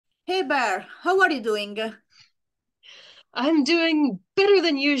Hey Bear, how are you doing? I'm doing better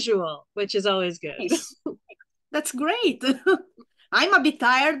than usual, which is always good. Nice. That's great. I'm a bit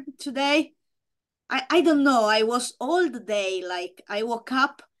tired today. I don't know. I was all the day like I woke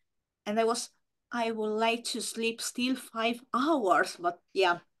up and I would like to sleep still 5 hours, but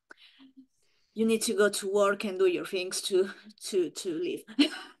yeah, you need to go to work and do your things to live.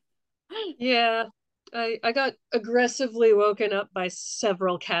 Yeah, I got aggressively woken up by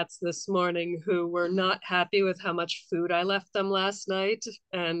several cats this morning who were not happy with how much food I left them last night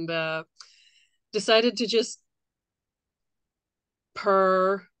and decided to just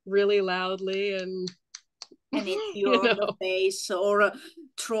purr really loudly and And hit you you on the know, face or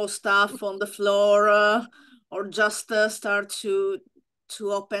throw stuff on the floor or just start to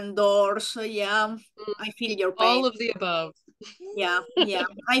open doors. Yeah, I feel your pain. all of the above. Yeah, yeah,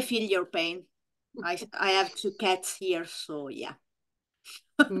 I feel your pain. I have two cats here, so yeah.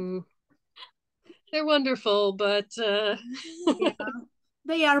 Mm, they're wonderful, but Yeah,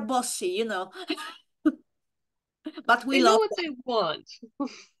 they are bossy, but we they know love what them. they want.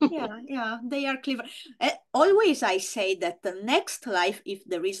 Yeah, yeah, they are clever. Always I say that the next life, if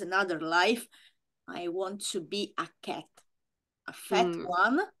there is another life, I want to be a cat, a fat Mm,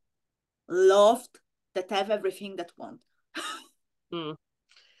 one, loved, that have everything that want. mm.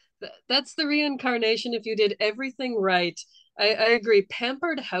 That's the reincarnation if you did everything right. I agree.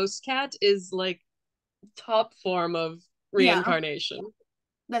 Pampered house cat is like top form of Yeah, reincarnation.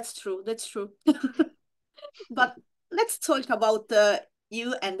 that's true. That's true. But let's talk about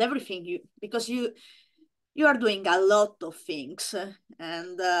you and everything because you are doing a lot of things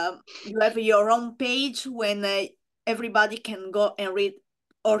and you have your own page when everybody can go and read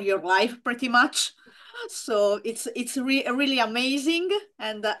all your life pretty much. So it's really amazing,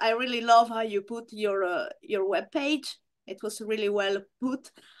 and I really love how you put your web page. It was really well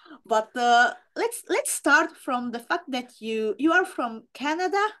put. But let's start from the fact that you are from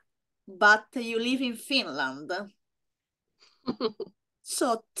Canada, but you live in Finland.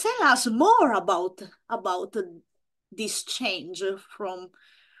 So tell us more about this change from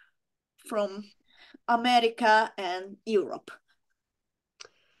America and Europe.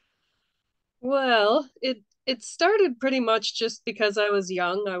 Well, it started pretty much just because I was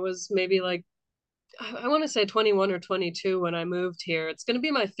young. I was maybe like I want to say 21 or 22 when I moved here. It's going to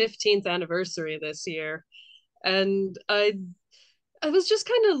be my 15th anniversary this year. And I was just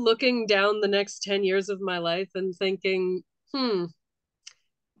kind of looking down the next 10 years of my life and thinking,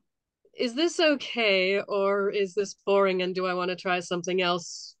 is this okay or is this boring and do I want to try something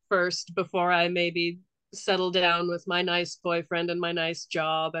else first before I maybe settle down with my nice boyfriend and my nice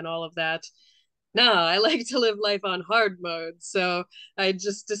job and all of that? No, I like to live life on hard mode. So I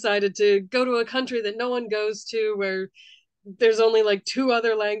just decided to go to a country that no one goes to where there's only like two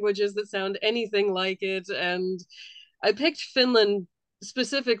other languages that sound anything like it. And I picked Finland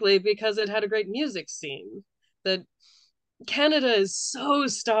specifically because it had a great music scene that Canada is so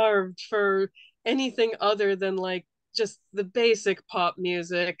starved for anything other than like just the basic pop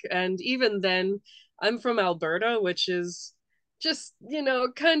music. And even then, I'm from Alberta, which is just,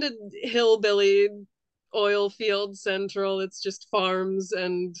 kind of hillbilly oil field central. It's just farms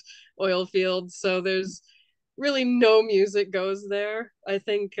and oil fields. So there's really no music goes there. I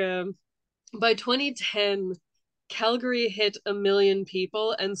think by 2010, Calgary hit 1 million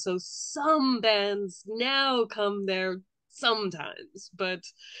people, and so some bands now come there sometimes. But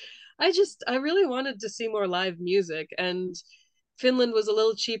I really wanted to see more live music, and Finland was a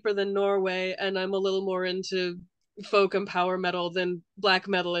little cheaper than Norway, and I'm a little more into folk and power metal than black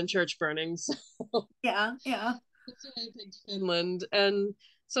metal and church burnings. Yeah, yeah, That's why I picked Finland. And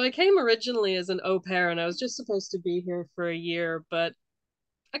so I came originally as an au pair, and I was just supposed to be here for a year, but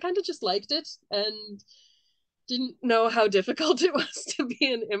I kind of just liked it and didn't know how difficult it was to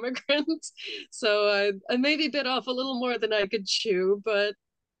be an immigrant. So I maybe bit off a little more than I could chew, but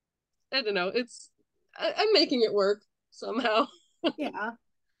I don't know. I'm making it work somehow. yeah.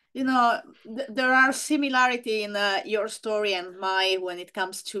 There are similarity in your story and mine when it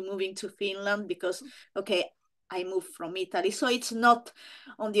comes to moving to Finland because, okay, I moved from Italy, so it's not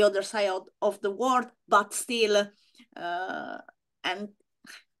on the other side of the world, but still, uh, and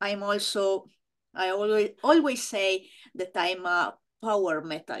I'm also, I always say that I'm a power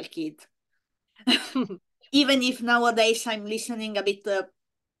metal kid. Even if nowadays I'm listening a bit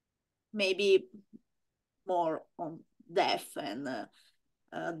maybe more on death and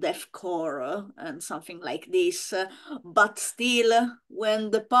deathcore and something like this. But still,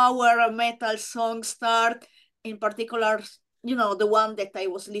 when the power metal songs start, in particular, the one that I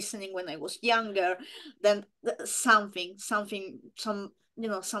was listening when I was younger, then some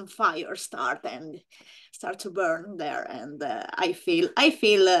some fire start to burn there, and I feel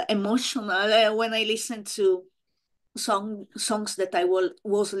emotional when I listen to songs that I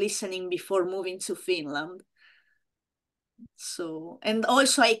was listening before moving to Finland. So, and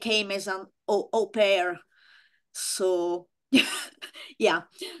also I came as an au pair. So, yeah,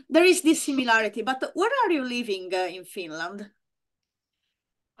 there is this similarity. But where are you living in Finland?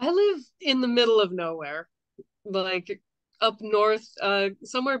 I live in the middle of nowhere, like up north,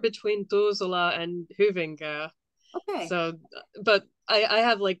 somewhere between Tuusula and Hyvinkää. Okay. So, but I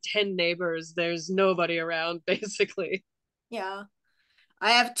have like 10 neighbors. There's nobody around, basically. Yeah,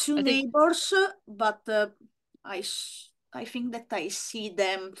 I have two I think neighbors, but I think that I see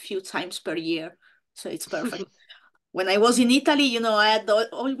them few times per year, so it's perfect. When I was in Italy, I had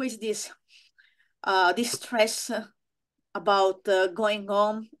always this stress about going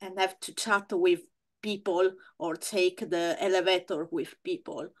home and have to chat with people or take the elevator with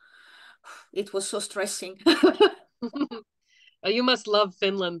people. It was so stressing. you must love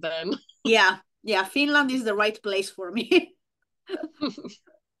Finland then. Yeah, yeah, Finland is the right place for me.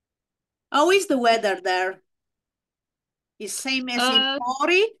 How is the weather there? Is same as in uh,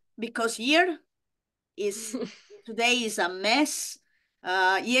 Pori? Because here is today is a mess.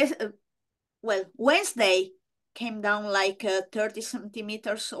 Yes, well, Wednesday came down like 30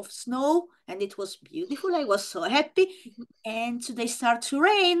 centimeters of snow and it was beautiful. I was so happy. And today start to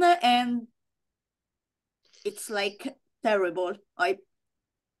rain and it's like terrible. I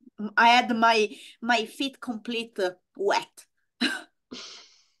had my feet complete wet.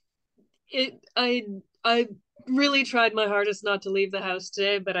 I really tried my hardest not to leave the house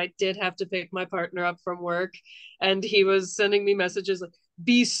today, but I did have to pick my partner up from work, and he was sending me messages like,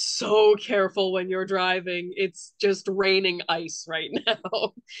 "Be so careful when you're driving. It's just raining ice right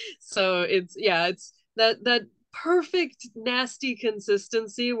now." So it's that perfect nasty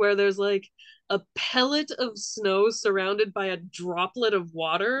consistency where there's like a pellet of snow surrounded by a droplet of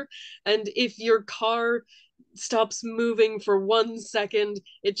water, and if your car stops moving for 1 second,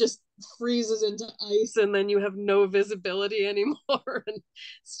 it just freezes into ice and then you have no visibility anymore. And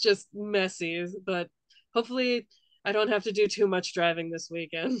it's just messy. But hopefully I don't have to do too much driving this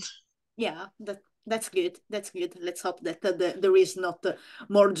weekend. Yeah, that's good. That's good. Let's hope that there is not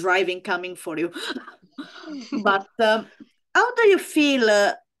more driving coming for you. But how do you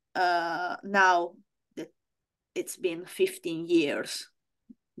feel now that it's been 15 years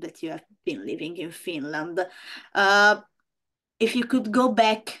that you have been living in Finland? Uh, if you could go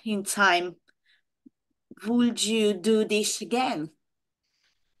back in time, would you do this again?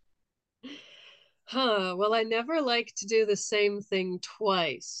 Well, I never like to do the same thing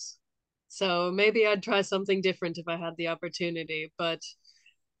twice. So maybe I'd try something different if I had the opportunity, but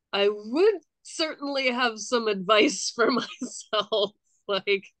I would certainly have some advice for myself.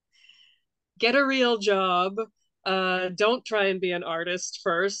 Like, get a real job. Don't try and be an artist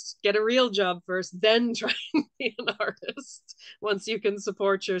first. Get a real job first, then try and be an artist once you can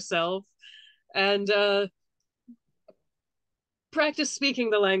support yourself. And practice speaking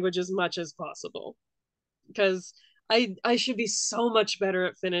the language as much as possible. Because I should be so much better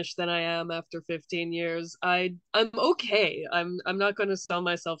at Finnish than I am after 15 years. I'm okay. I'm not going to sell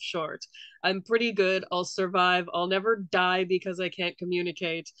myself short. I'm pretty good. I'll survive. I'll never die because I can't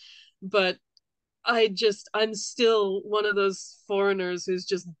communicate. But I'm still one of those foreigners who's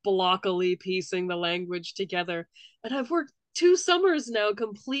just blockily piecing the language together. And I've worked 2 summers now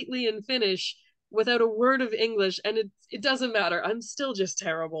completely in Finnish without a word of English, and it doesn't matter. I'm still just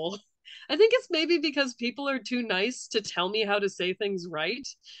terrible. I think it's maybe because people are too nice to tell me how to say things right.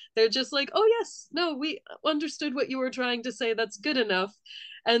 They're just like, oh, yes, no, we understood what you were trying to say. That's good enough.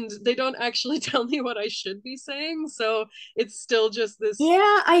 And they don't actually tell me what I should be saying. So it's still just this.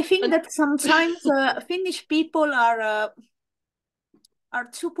 Yeah, I think that sometimes Finnish people are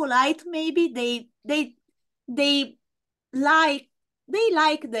too polite. Maybe they like they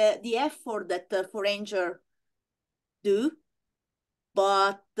like the effort that the foreigner do,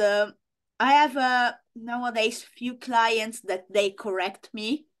 but I have nowadays few clients that they correct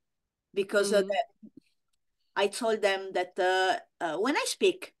me because Mm, I told them that when I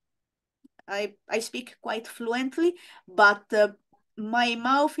speak, I speak quite fluently, but my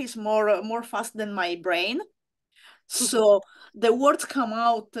mouth is more fast than my brain. So the words come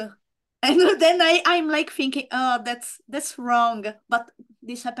out and then I'm like thinking, oh, that's wrong. But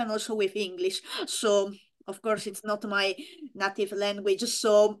this happened also with English. So of course it's not my native language.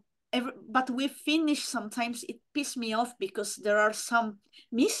 So but with Finnish sometimes it pisses me off because there are some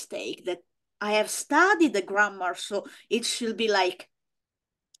mistake that I have studied the grammar, so it should be like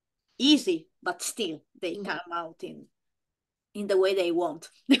easy, but still they come out in. in the way they want.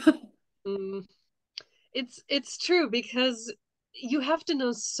 Mm. It's true because you have to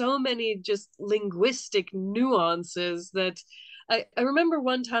know so many just linguistic nuances that I remember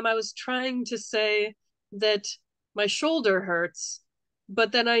one time I was trying to say that my shoulder hurts,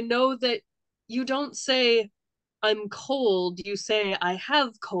 but then I know that you don't say I'm cold, you say I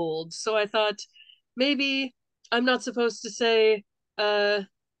have cold. So I thought maybe I'm not supposed to say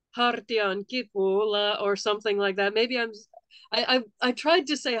hartian kipula or something like that. Maybe I tried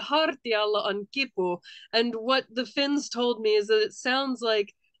to say hartialla on kipu, and what the Finns told me is that it sounds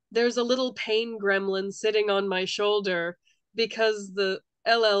like there's a little pain gremlin sitting on my shoulder because the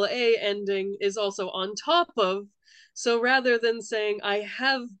LLA ending is also on top of. So rather than saying I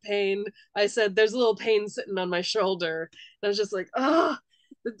have pain, I said there's a little pain sitting on my shoulder. And I was just like, ah,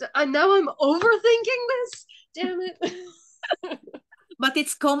 now I'm overthinking this. Damn it. But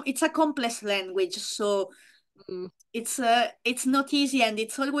it's a complex language, so Mm, it's not easy, and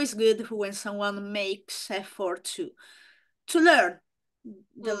it's always good when someone makes effort to learn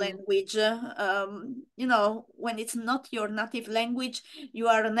the mm, language. You know, when it's not your native language, you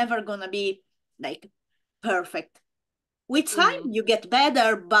are never gonna be like perfect. With time, mm, you get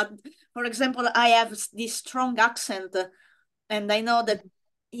better, but for example, I have this strong accent, and I know that,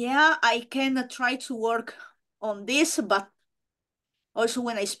 yeah, I can try to work on this, but also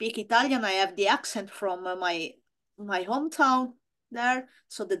when I speak Italian, I have the accent from my hometown there,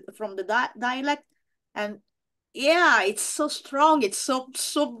 so from the dialect, and yeah, it's so strong, it's so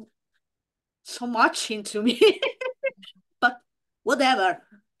much into me. But whatever,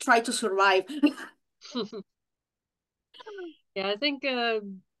 try to survive. mm. Yeah, I think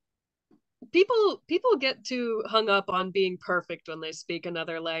people get too hung up on being perfect when they speak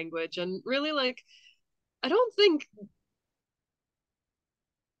another language, and really, like, I don't think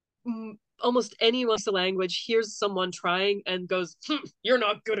almost anyone speaks a language hears someone trying and goes, "You're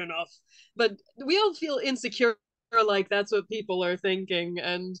not good enough." But we all feel insecure, like that's what people are thinking,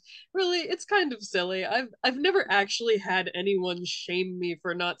 and really, it's kind of silly. I've never actually had anyone shame me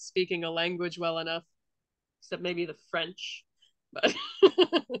for not speaking a language well enough, except maybe the French, but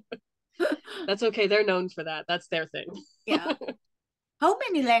that's okay. They're known for that. That's their thing. Yeah. How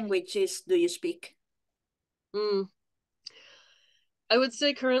many languages do you speak? Mm. I would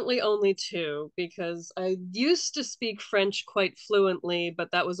say currently only two because I used to speak French quite fluently,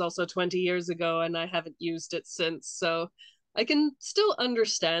 but that was also 20 years ago and I haven't used it since. So I can still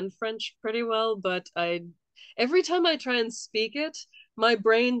understand French pretty well, but I every time I try and speak it, my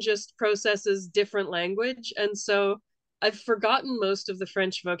brain just processes different language. And so I've forgotten most of the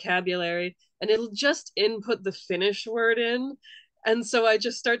French vocabulary and it'll just input the Finnish word in. And so I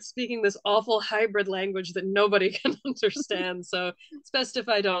just start speaking this awful hybrid language that nobody can understand. So it's best if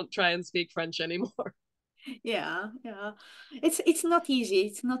I don't try and speak French anymore. Yeah, yeah. It's not easy.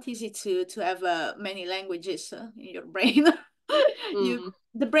 It's not easy to have many languages in your brain. You Mm,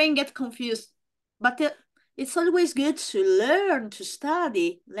 the brain get confused, but it's always good to learn to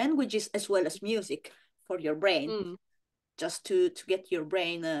study languages as well as music for your brain, mm, just to get your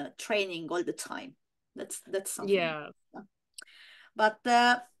brain training all the time. That's something. yeah. But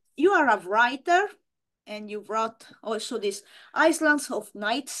you are a writer, and you wrote also this Islands of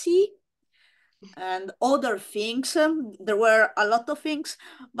Night Sea and other things. There were a lot of things,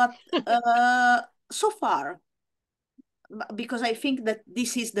 but so far, because I think that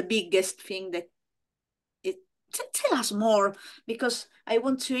this is the biggest thing that it. Tell us more, because I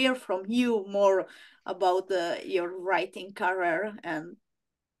want to hear from you more about your writing career and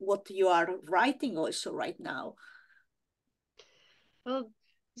what you are writing also right now. Well,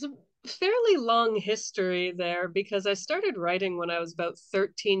 it's a fairly long history there because I started writing when I was about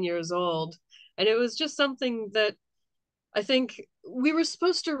 13 years old. And it was just something that I think we were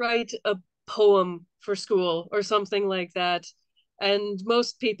supposed to write a poem for school or something like that. And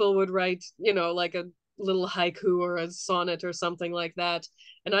most people would write, like a little haiku or a sonnet or something like that.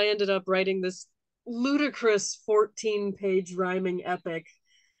 And I ended up writing this ludicrous 14-page rhyming epic.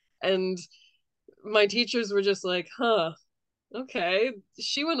 And my teachers were just like, huh, okay,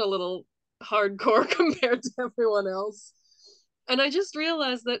 she went a little hardcore compared to everyone else. And I just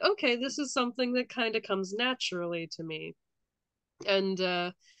realized that, okay, this is something that kind of comes naturally to me. And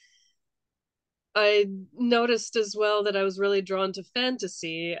I noticed as well that I was really drawn to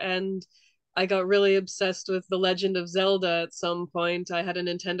fantasy and I got really obsessed with The Legend of Zelda at some point. I had a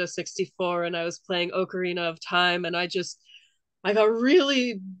Nintendo 64 and I was playing Ocarina of Time and I got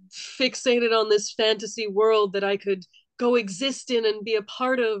really fixated on this fantasy world that I could go exist in and be a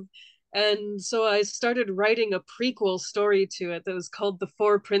part of. And so I started writing a prequel story to it that was called The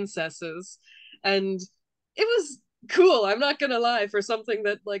Four Princesses. And it was cool. I'm not gonna lie, for something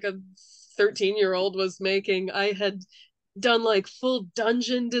that like a 13-year-old was making, I had done like full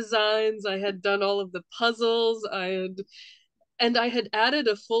dungeon designs. I had done all of the puzzles. I had added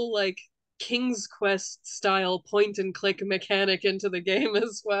a full like King's Quest style point and click mechanic into the game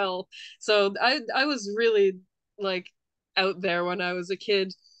as well. So I was really like out there when I was a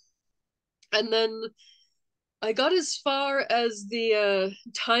kid. And then I got as far as the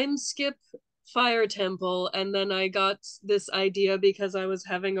time skip fire temple, and then I got this idea because I was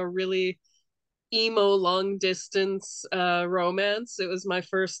having a really emo long distance romance. It was my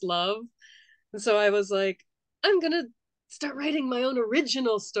first love. And so I was like, I'm gonna start writing my own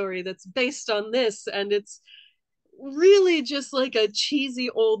original story that's based on this. And it's really just like a cheesy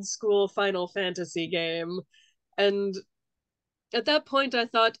old school Final Fantasy game. And at that point, I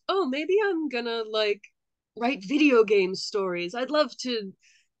thought, oh, maybe I'm gonna like write video game stories. I'd love to,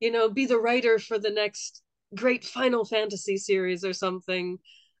 be the writer for the next great Final Fantasy series or something.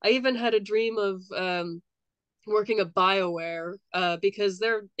 I even had a dream of working at BioWare because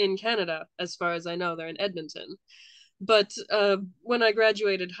they're in Canada, as far as I know. They're in Edmonton. But when I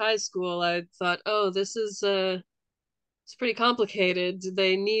graduated high school, I thought, oh, this is it's pretty complicated.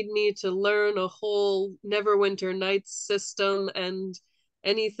 They need me to learn a whole Neverwinter Nights system, and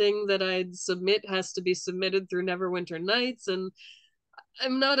anything that I'd submit has to be submitted through Neverwinter Nights. And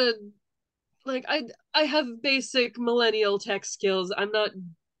I'm not a like I have basic millennial tech skills. I'm not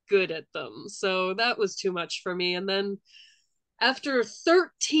good at them. So that was too much for me. And then after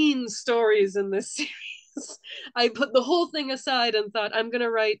 13 stories in this series, I put the whole thing aside and thought, I'm going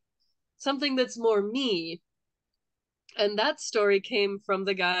to write something that's more me. And that story came from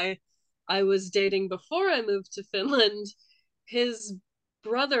the guy I was dating before I moved to Finland. His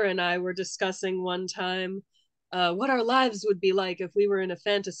brother and I were discussing one time what our lives would be like if we were in a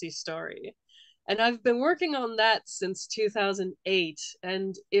fantasy story. And I've been working on that since 2008.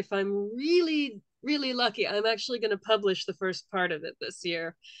 And if I'm really, really lucky, I'm actually going to publish the first part of it this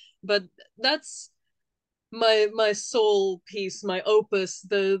year. But that's my soul piece, my opus,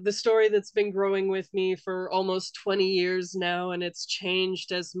 the story that's been growing with me for almost 20 years now, and it's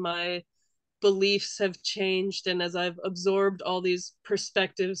changed as my beliefs have changed and as I've absorbed all these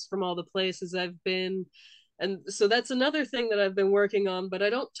perspectives from all the places I've been. And so that's another thing that I've been working on, but I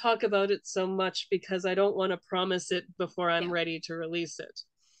don't talk about it so much because I don't want to promise it before I'm Yeah. ready to release it.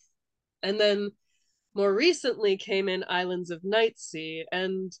 And then more recently came in Islands of Nightsea,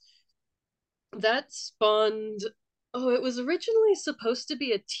 and that spawned, oh, it was originally supposed to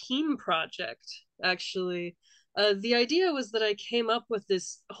be a team project, actually. The idea was that I came up with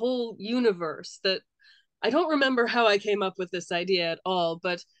this whole universe that I don't remember how I came up with this idea at all,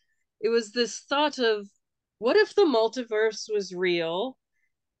 but it was this thought of what if the multiverse was real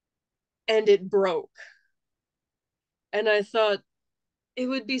and it broke? And I thought it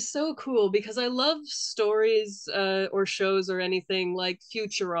would be so cool because I love stories or shows or anything like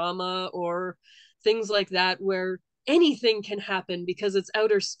Futurama or things like that where anything can happen because it's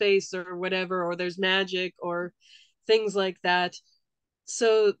outer space or whatever, or there's magic or things like that.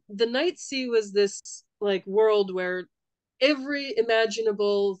 So the Night Sea was this like world where every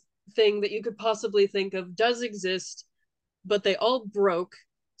imaginable thing that you could possibly think of does exist, but they all broke.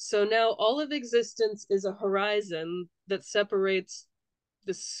 So now all of existence is a horizon that separates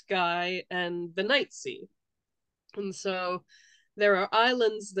the sky and the night sea. And so there are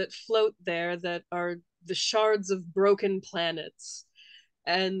islands that float there that are the shards of broken planets.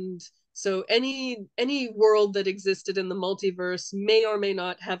 And so any world that existed in the multiverse may or may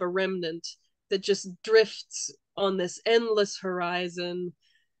not have a remnant that just drifts on this endless horizon.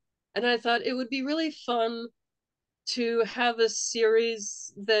 And I thought it would be really fun to have a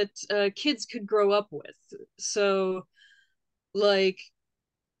series that kids could grow up with. So, like,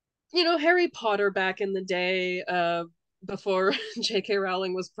 Harry Potter back in the day, before J.K.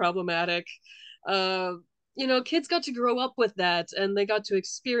 Rowling was problematic. Uh, kids got to grow up with that and they got to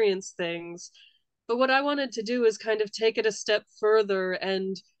experience things. But what I wanted to do is kind of take it a step further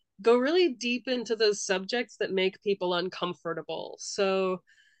and go really deep into those subjects that make people uncomfortable. So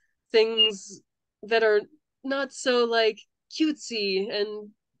things that are not so like cutesy and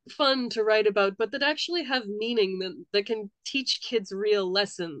fun to write about, but that actually have meaning that can teach kids real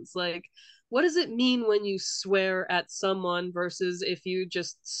lessons. Like, what does it mean when you swear at someone versus if you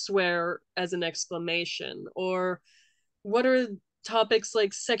just swear as an exclamation? Or what are topics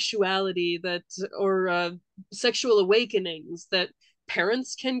like sexuality that, or sexual awakenings that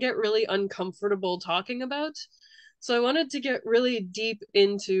parents can get really uncomfortable talking about? So I wanted to get really deep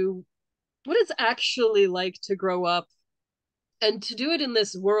into what it's actually like to grow up and to do it in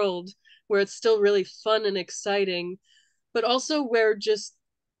this world where it's still really fun and exciting, but also where just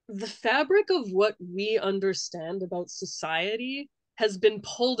the fabric of what we understand about society has been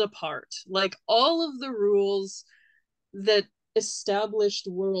pulled apart. Like all of the rules that established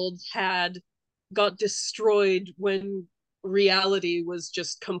worlds had got destroyed when reality was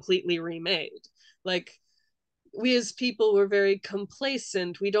just completely remade. Like we as people were very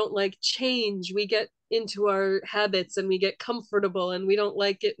complacent. We don't like change. We get into our habits and we get comfortable, and we don't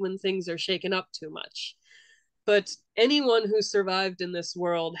like it when things are shaken up too much. But anyone who survived in this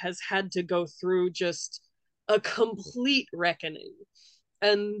world has had to go through just a complete reckoning.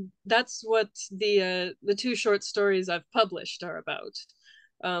 And that's what the two short stories I've published are about.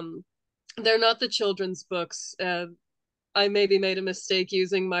 Um, they're not the children's books. I maybe made a mistake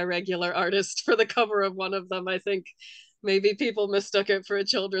using my regular artist for the cover of one of them. I think maybe people mistook it for a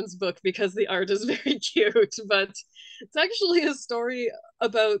children's book because the art is very cute, but it's actually a story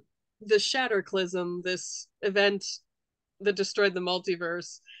about the Shatterclism, this event that destroyed the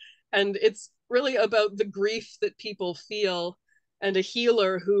multiverse. And it's really about the grief that people feel and a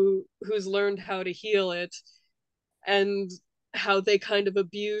healer who's learned how to heal it, and how they kind of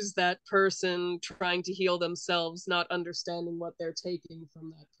abuse that person trying to heal themselves, not understanding what they're taking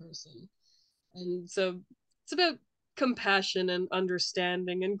from that person. And so it's about compassion and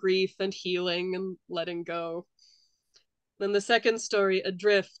understanding and grief and healing and letting go. Then the second story,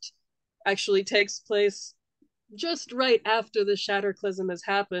 Adrift, actually takes place just right after the Shatterclism has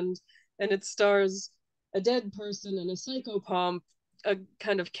happened, and it stars a dead person and a psychopomp, a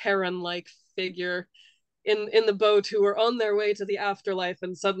kind of Karen-like figure in the boat, who are on their way to the afterlife,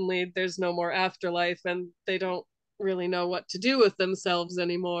 and suddenly there's no more afterlife and they don't really know what to do with themselves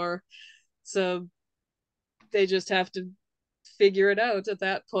anymore. So they just have to figure it out at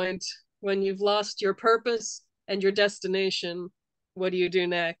that point. When you've lost your purpose and your destination, what do you do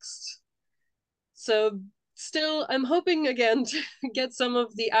next? So still, I'm hoping again to get some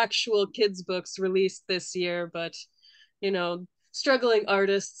of the actual kids books released this year, but you know, struggling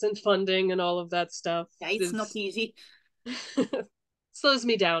artists and funding and all of that stuff Yeah, it's not is easy. slows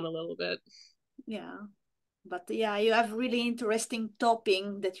me down a little bit. Yeah. But yeah, you have really interesting topic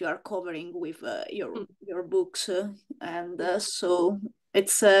that you are covering with your books, and so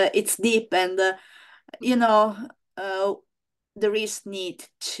it's deep, and you know uh, there is need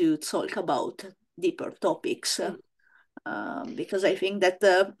to talk about deeper topics, because I think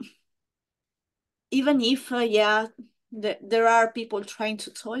that even if yeah, there are people trying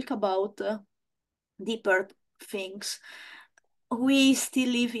to talk about deeper things, we still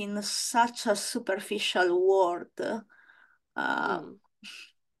live in such a superficial world. Uh, Mm.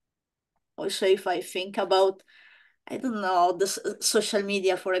 Also, if I think about, I don't know, the social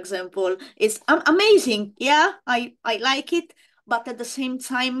media, for example, it's amazing. Yeah, I like it, but at the same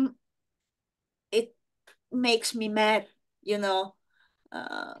time, it makes me mad, you know,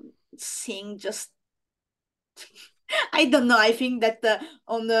 seeing just, I don't know. I think that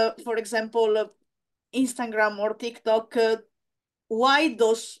on the, for example, Instagram or TikTok, why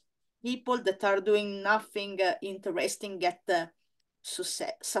those people that are doing nothing interesting get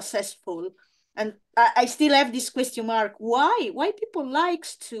successful, and I still have this question mark, why people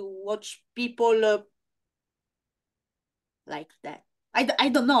likes to watch people like that. I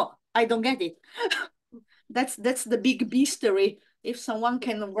don't know, I don't get it. That's the big mystery. If someone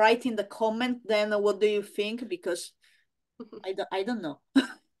can write in the comment, then what do you think? Because I don't know.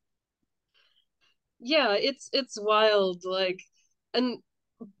 Yeah, it's wild. Like, and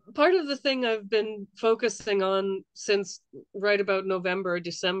part of the thing I've been focusing on since right about November,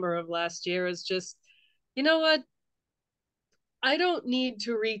 December of last year is just, you know what? I don't need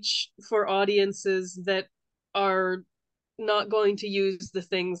to reach for audiences that are not going to use the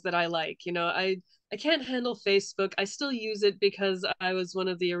things that I like. You know, I can't handle Facebook. I still use it because I was one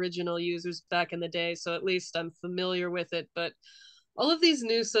of the original users back in the day, so at least I'm familiar with it. But all of these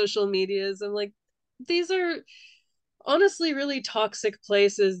new social medias, I'm like, these are honestly really toxic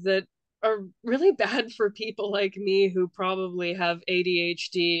places that are really bad for people like me who probably have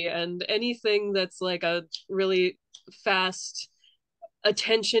ADHD, and anything that's like a really fast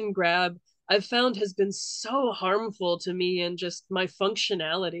attention grab I've found has been so harmful to me and just my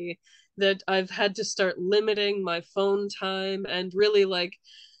functionality, that I've had to start limiting my phone time and really like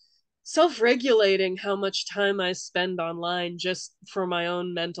self-regulating how much time I spend online just for my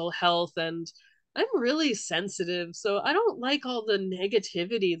own mental health. And I'm really sensitive, so I don't like all the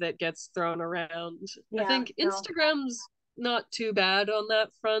negativity that gets thrown around. I Yeah, think no. Instagram's not too bad on that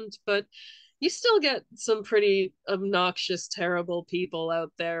front, but you still get some pretty obnoxious, terrible people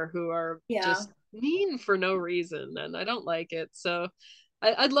out there who are Yeah. just mean for no reason, and I don't like it. So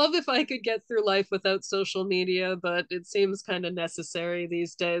I'd love if I could get through life without social media, but it seems kind of necessary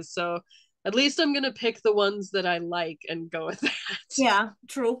these days. So at least I'm gonna pick the ones that I like and go with that. Yeah,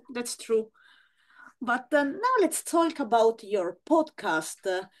 true. That's true. But now let's talk about your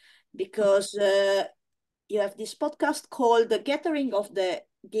podcast because you have this podcast called The Gathering of the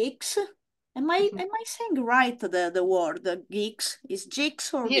Geeks. Am I saying right the word geeks? Is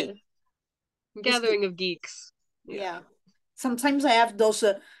geeks or geek? Yeah, Is geek. Gathering of Geeks. Yeah. Yeah. Sometimes I have those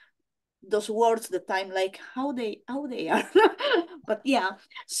words that I'm like how they are. But yeah.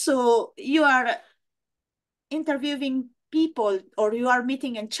 So you are interviewing people or you are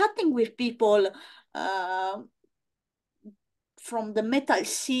meeting and chatting with people uh, from the metal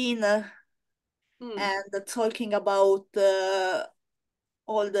scene Hmm. and talking about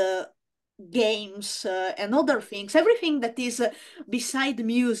all the games and other things, everything that is beside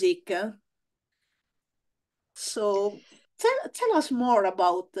music. So tell us more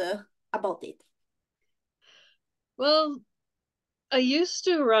about it. Well, I used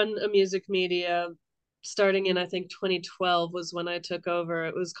to run a music media starting in, I think, 2012 was when I took over.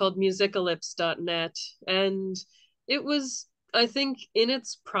 It was called musicalypse.net. And it was, I think, in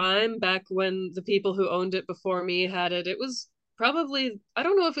its prime back when the people who owned it before me had it. It was probably, I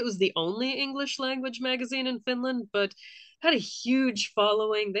don't know if it was the only English language magazine in Finland, but had a huge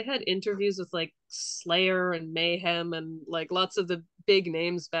following. They had interviews with like Slayer and Mayhem and like lots of the big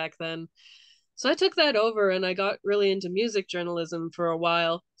names back then. So I took that over and I got really into music journalism for a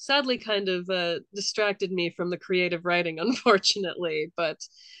while. Sadly, kind of distracted me from the creative writing, unfortunately, but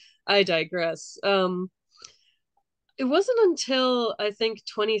I digress. It wasn't until I think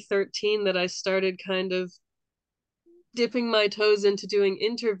 2013 that I started kind of dipping my toes into doing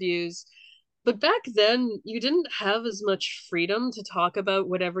interviews. But back then, you didn't have as much freedom to talk about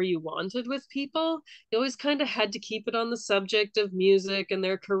whatever you wanted with people. You always kind of had to keep it on the subject of music and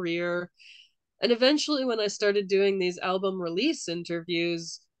their career. And eventually, when I started doing these album release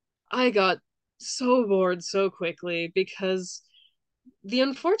interviews, I got so bored so quickly because the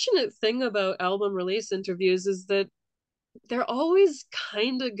unfortunate thing about album release interviews is that they're always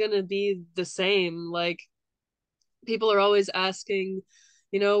kind of going to be the same. Like, people are always asking,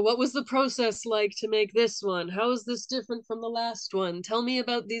 what was the process like to make this one? How is this different from the last one? Tell me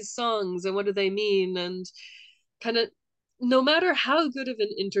about these songs and what do they mean? And kind of no matter how good of an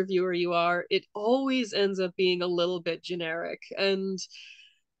interviewer you are, it always ends up being a little bit generic. And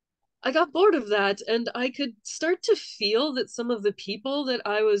I got bored of that. And I could start to feel that some of the people that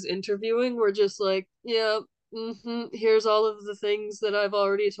I was interviewing were just like, yeah, here's all of the things that I've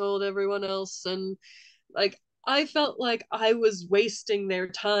already told everyone else. And like, I felt like I was wasting their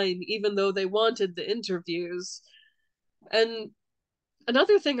time, even though they wanted the interviews. And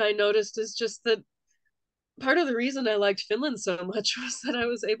another thing I noticed is just that part of the reason I liked Finland so much was that I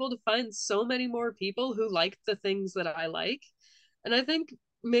was able to find so many more people who liked the things that I like. And I think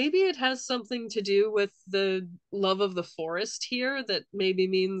maybe it has something to do with the love of the forest here that maybe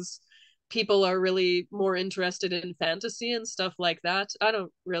means people are really more interested in fantasy and stuff like that. I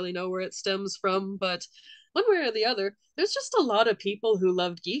don't really know where it stems from, but one way or the other, there's just a lot of people who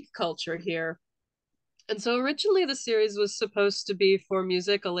loved geek culture here. And so originally the series was supposed to be for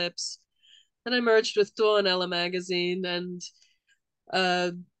Musicalypse, and I merged with Tuonela magazine. And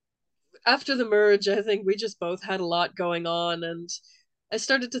uh, after the merge, I think we just both had a lot going on. And I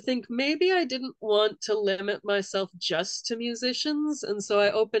started to think maybe I didn't want to limit myself just to musicians. And so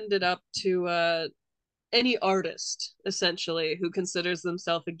I opened it up to any artist, essentially, who considers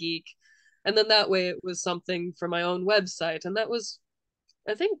themselves a geek. And then that way it was something for my own website. And that was,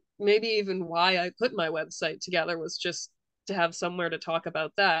 I think, maybe even why I put my website together, was just to have somewhere to talk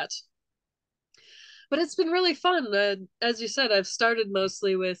about that. But it's been really fun. As you said, I've started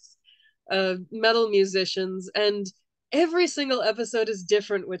mostly with metal musicians, and every single episode is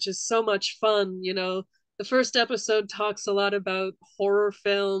different, which is so much fun. The first episode talks a lot about horror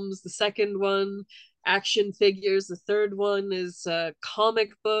films, the second one, action figures, the third one is comic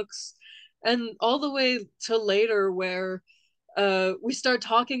books, and all the way to later where we start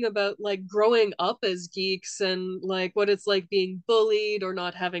talking about like growing up as geeks and like what it's like being bullied or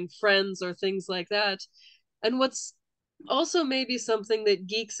not having friends or things like that. And what's also maybe something that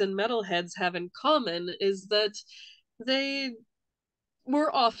geeks and metalheads have in common is that they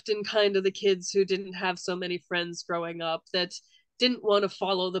were often kind of the kids who didn't have so many friends growing up, that didn't want to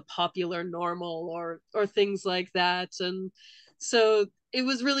follow the popular normal or things like that. And so it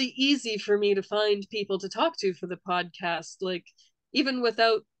was really easy for me to find people to talk to for the podcast, like even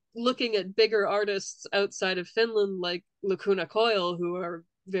without looking at bigger artists outside of Finland like Lacuna Coil, who are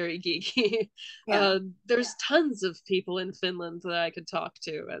very geeky. Yeah. There's tons of people in Finland that I could talk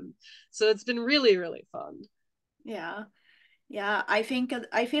to, and so it's been really, really fun. Yeah. Yeah, I think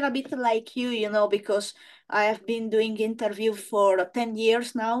I feel a bit like you know, because I have been doing interview for 10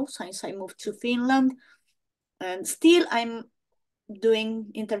 years now since I moved to Finland, and still I'm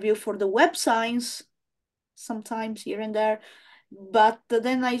doing interview for the web science sometimes here and there. But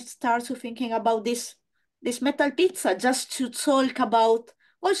then I start to thinking about this metal pizza just to talk about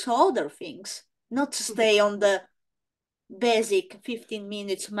also other things, not to stay on the basic 15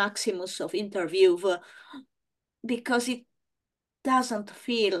 minutes maximus of interview because it doesn't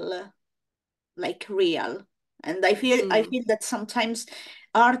feel like real. And I Mm, feel that sometimes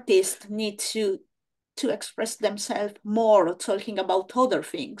artists need to express themselves more, talking about other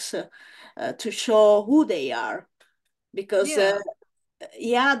things, to show who they are. Because yeah.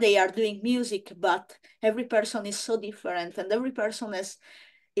 yeah, they are doing music, but every person is so different, and every person has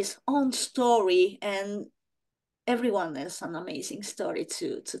his own story, and everyone has an amazing story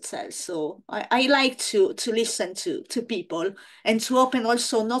to tell. So I like to listen to people and to open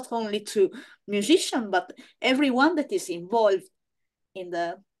also not only to musician but everyone that is involved in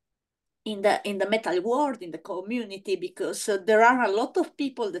the metal world, in the community, because there are a lot of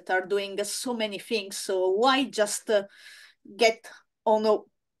people that are doing so many things. So why just get on a,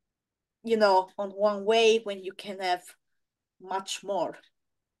 on one way when you can have much more?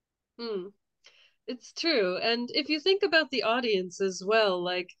 Mm, it's true. And if you think about the audience as well,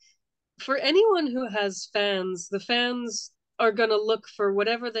 like for anyone who has fans, the fans are going to look for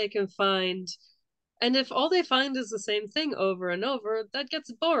whatever they can find. And if all they find is the same thing over and over, that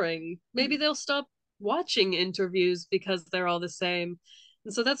gets boring. Maybe they'll stop watching interviews because they're all the same.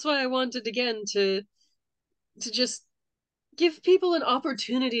 And so that's why I wanted again to just give people an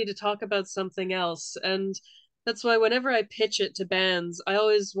opportunity to talk about something else. And that's why whenever I pitch it to bands, I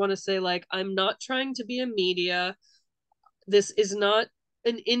always want to say like I'm not trying to be a media. This is not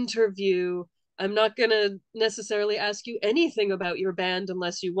an interview. I'm not going to necessarily ask you anything about your band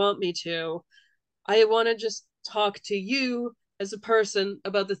unless you want me to. I want to just talk to you as a person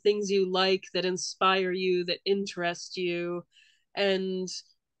about the things you like that inspire you, that interest you. And,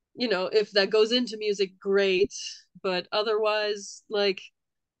 if that goes into music, great. But otherwise, like,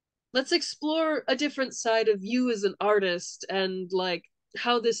 let's explore a different side of you as an artist and, like,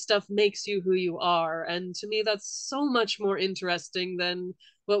 how this stuff makes you who you are. And to me, that's so much more interesting than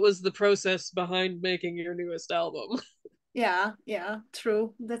what was the process behind making your newest album. Yeah, yeah,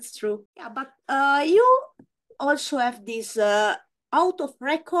 true. That's true. Yeah, but you also have these out of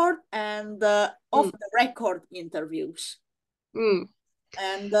record and off Mm, the record interviews, mm,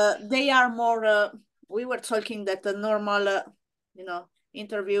 and they are more. We were talking that the normal,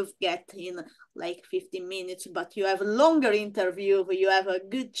 interviews get in like 15 minutes, but you have a longer interview. You have a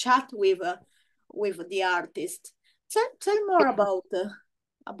good chat with the artist. Tell more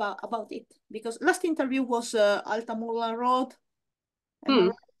about it, because last interview was Alta Moulin Road. Am I mm.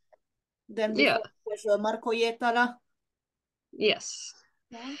 right? Then Yeah. before was Marco Hietala. Yes.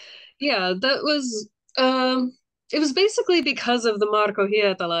 Yeah. Yeah, that was it was basically because of the Marco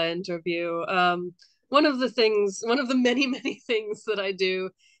Hietala interview. One of the many, many things that I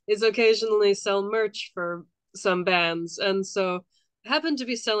do is occasionally sell merch for some bands. And so I happened to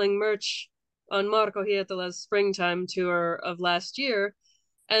be selling merch on Marco Hietala's springtime tour of last year.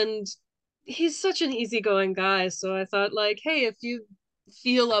 And he's such an easygoing guy. So I thought, like, hey, if you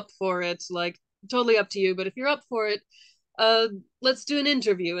feel up for it, like, totally up to you, but if you're up for it, uh, let's do an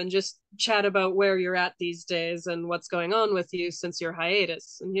interview and just chat about where you're at these days and what's going on with you since your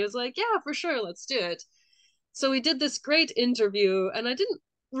hiatus. And he was like, yeah, for sure, let's do it. So we did this great interview, and I didn't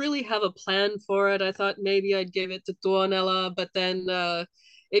really have a plan for it. I thought maybe I'd give it to Tuonela, but then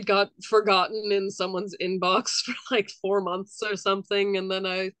it got forgotten in someone's inbox for like 4 months or something. And then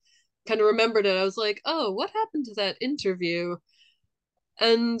I kind of remembered it. I was like, oh, what happened to that interview?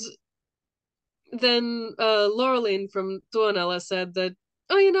 And then Laureline from Tuonela said that,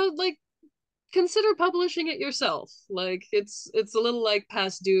 oh, like consider publishing it yourself. Like it's a little like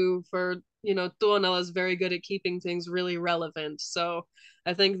past due for Tuonela is very good at keeping things really relevant. So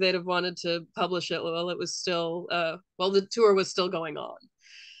I think they'd have wanted to publish it while it was still while the tour was still going on.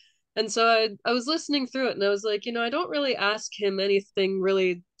 And so I was listening through it and I was like, I don't really ask him anything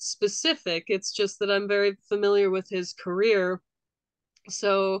really specific. It's just that I'm very familiar with his career,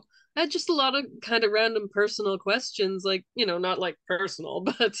 so I had just a lot of kind of random personal questions, like, not like personal,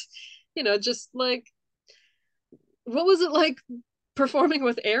 but, just like, what was it like performing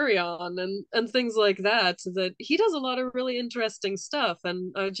with Arion and things like that? That he does a lot of really interesting stuff,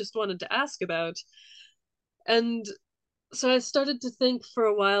 and I just wanted to ask about. And So I started to think for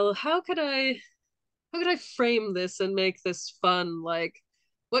a while, how could I frame this and make this fun? Like,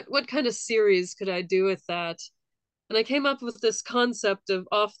 what kind of series could I do with that? And I came up with this concept of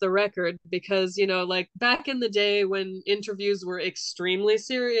off the record because, like back in the day when interviews were extremely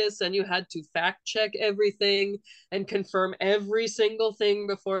serious and you had to fact check everything and confirm every single thing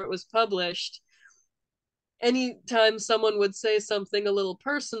before it was published, anytime someone would say something a little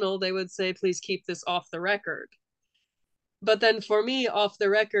personal, they would say, please keep this off the record. But then for me, off the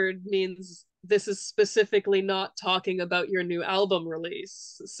record means this is specifically not talking about your new album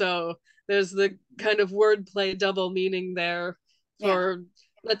release. So there's the kind of wordplay double meaning there Yeah. for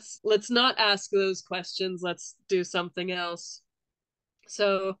let's not ask those questions, let's do something else.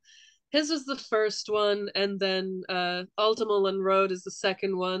 So his was the first one, and then Ultima Road is the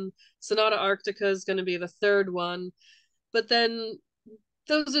second one. Sonata Arctica is going to be the third one. But then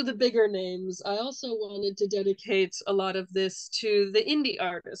those are the bigger names. I also wanted to dedicate a lot of this to the indie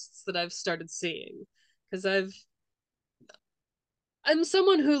artists that I've started seeing because I'm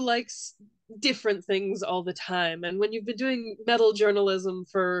someone who likes different things all the time, and when you've been doing metal journalism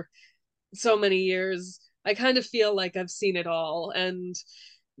for so many years, I kind of feel like I've seen it all. And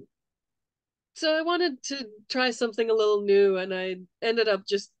so I wanted to try something a little new, and I ended up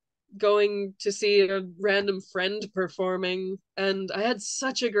just going to see a random friend performing, and I had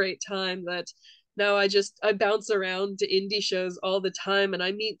such a great time that now I bounce around to indie shows all the time, and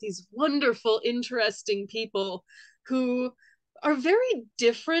I meet these wonderful, interesting people who are very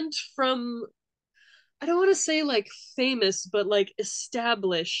different from, I don't want to say like famous, but like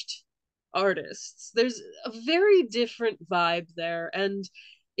established artists. There's a very different vibe there, and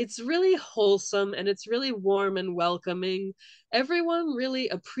it's really wholesome and it's really warm and welcoming. Everyone really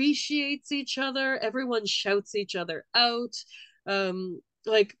appreciates each other, everyone shouts each other out.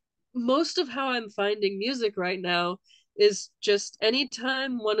 Like most of how I'm finding music right now is just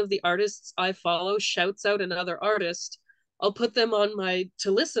anytime one of the artists I follow shouts out another artist, I'll put them on my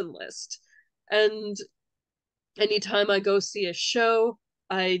to listen list. And anytime I go see a show,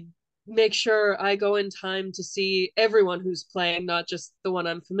 I make sure I go in time to see everyone who's playing, not just the one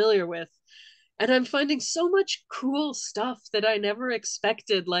I'm familiar with. And I'm finding so much cool stuff that I never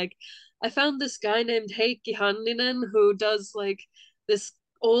expected. Like, I found this guy named Heikki Hanninen who does like this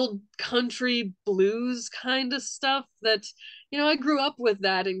old country blues kind of stuff that, I grew up with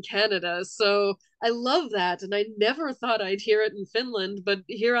that in Canada. So I love that. And I never thought I'd hear it in Finland, but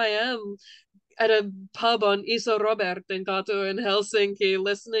here I am at a pub on Iso Robert in Katu in Helsinki,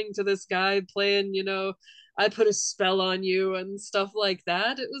 listening to this guy playing, I put a spell on you and stuff like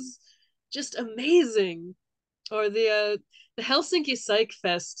that. It was just amazing. Or the Helsinki Psych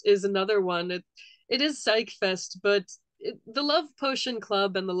Fest is another one. It is Psych Fest, but the Love Potion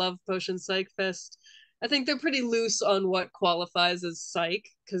Club and the Love Potion Psych Fest, I think they're pretty loose on what qualifies as psych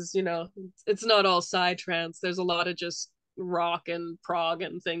because it's not all psytrance. There's a lot of just rock and prog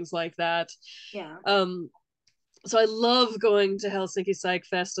and things like that. Yeah. Um, so I love going to Helsinki Psych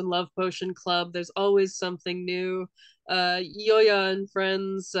Fest and Love Potion Club. There's always something new. Yoya and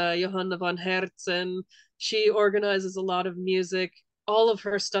friends, Johanna von Herzen, she organizes a lot of music. All of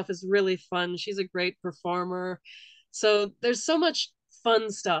her stuff is really fun. She's a great performer. So there's so much fun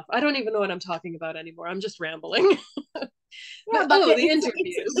stuff. I don't even know what I'm talking about anymore. I'm just rambling. Yeah, But but the it's it's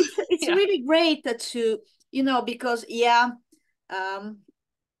interviews. it's it's Yeah. really great to, because yeah, um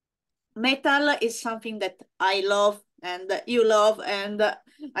metal is something that I love and that you love, and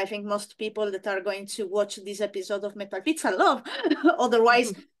I think most people that are going to watch this episode of Metal Pizza love.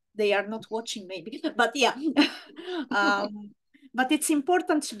 Otherwise, they are not watching, maybe. But yeah, but it's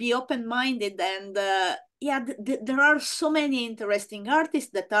important to be open-minded, and yeah, there are so many interesting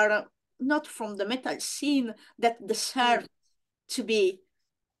artists that are not from the metal scene that deserve to be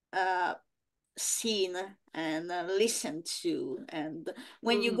uh, seen and listened to. And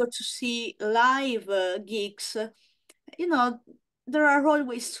when you go to see live gigs, you know, there are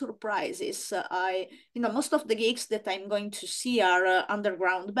always surprises. Most of the gigs that I'm going to see are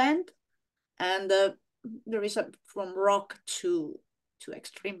underground band, and there is from rock to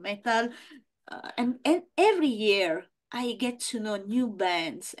extreme metal, and every year I get to know new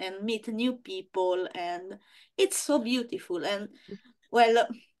bands and meet new people, and it's so beautiful. And well,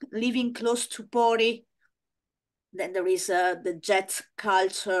 living close to Pori, then there is the jet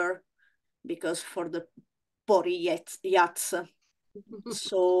culture, because for the Pori yachts,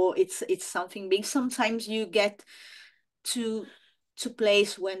 so it's something big. Sometimes you get to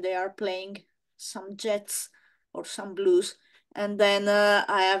place when they are playing some jets or some blues, and then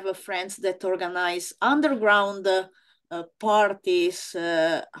I have friends that organize underground parties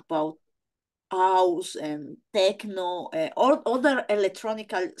about house and techno, all other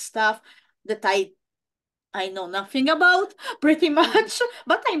electronical stuff that I know nothing about pretty Mhm. much,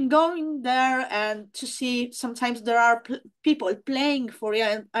 but I'm going there and to see sometimes there are people playing for you.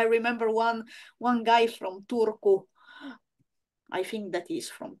 And I remember one guy from Turku. I think that is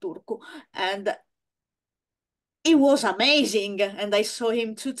from Turku, and it was amazing. And I saw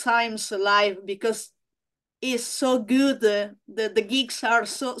him 2 times live because he's so good. The gigs are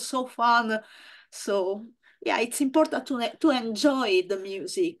so fun. So yeah, it's important to enjoy the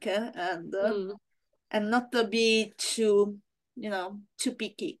music Mm. and not to be too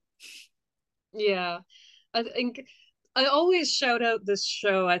picky. Yeah. I think I always shout out this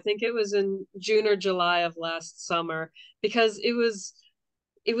show. I think it was in June or July of last summer because it was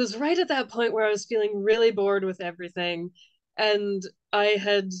right at that point where I was feeling really bored with everything. And I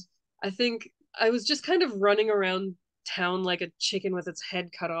had, I think I was just kind of running around town like a chicken with its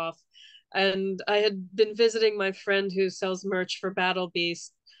head cut off. And I had been visiting my friend who sells merch for Battle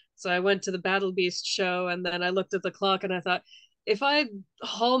Beast. So I went to the Battle Beast show and then I looked at the clock and I thought, if I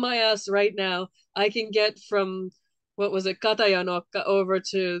haul my ass right now, I can get from what was it, Katajanokka over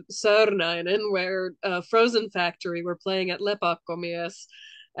to Sörnäinen, where Frozen Factory were playing at Lepakkomies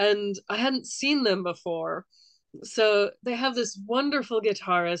and I hadn't seen them before. So they have this wonderful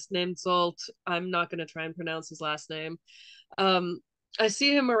guitarist named Zolt. I'm not going to try and pronounce his last name. Um, I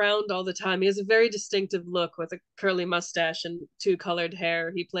see him around all the time. He has a very distinctive look with a curly mustache and two colored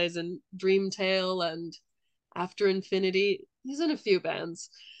hair. He plays in Dreamtale and After Infinity. He's in a few bands.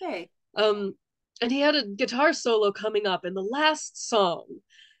 Hey, Um, and he had a guitar solo coming up in the last song,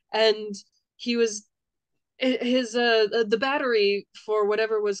 and he was his the battery for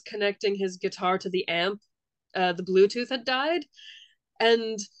whatever was connecting his guitar to the amp, the Bluetooth had died,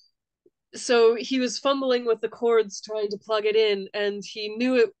 and so he was fumbling with the cords trying to plug it in, and he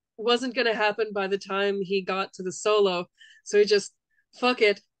knew it wasn't going to happen by the time he got to the solo, so he just fuck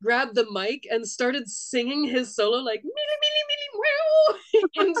it, grabbed the mic and started singing his solo like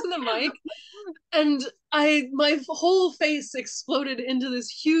into the mic, and my whole face exploded into this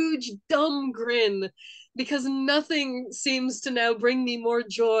huge dumb grin because nothing seems to now bring me more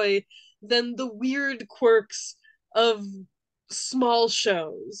joy than the weird quirks of small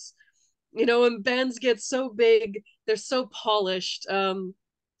shows. When bands get so big, they're so polished.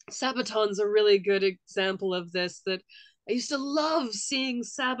 Sabaton's a really good example of this. That I used to love seeing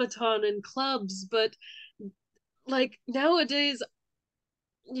Sabaton in clubs, but like nowadays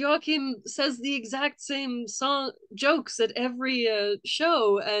Joachim says the exact same song jokes at every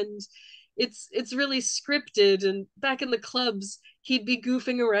show, and it's really scripted. And back in the clubs, he'd be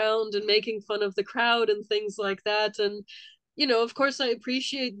goofing around and making fun of the crowd and things like that. And of course, I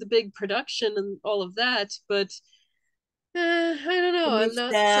appreciate the big production and all of that, but I don't you know. I'm miss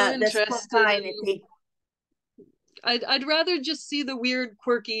not so the interested in. spontaneity. I'd rather just see the weird,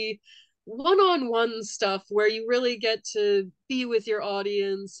 quirky, one-on-one stuff where you really get to be with your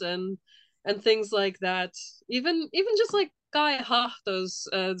audience and things like that. Even just like Guy Hachto's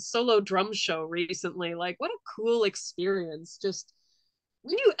solo drum show recently. Like, what a cool experience! Just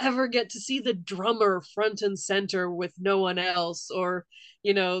when you ever get to see the drummer front and center with no one else, or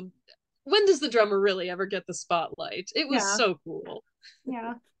you know, when does the drummer really ever get the spotlight? It was Yeah, so cool.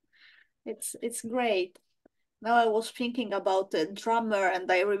 yeah, it's great. Now I was thinking about the drummer,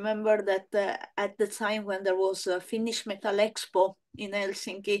 and I remember that at the time when there was a Finnish Metal Expo in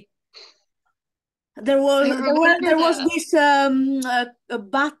Helsinki, there I was there were remember there was that. this a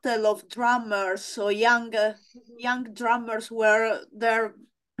battle of drummers. So young drummers were there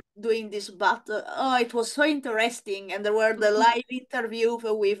doing this battle. Oh, it was so interesting, and there were the live interview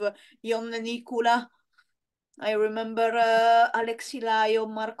with Jon Nikula. I remember Alexi Laio,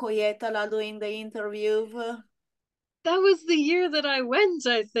 Marco Hietala doing the interview. That was the year that I went,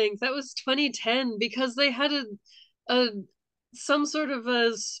 I think. That was 2010 because they had a some sort of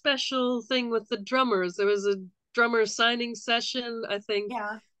a special thing with the drummers. There was a drummer signing session. I think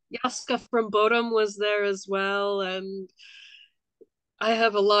Yeah, Jaska from Bodom was there as well, and I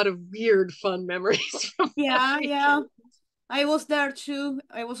have a lot of weird fun memories from that yeah. weekend. I was there too.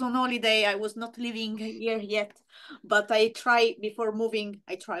 I was on holiday. I was not living here yet, but I try before moving.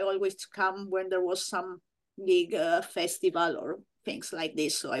 I try always to come when there was some big festival or things like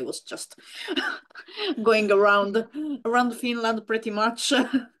this. So I was just going around Finland pretty much.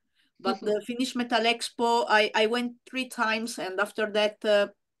 But the Finnish Metal Expo, I went 3 times, and after that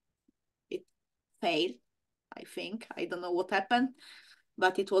it failed. I think I don't know what happened,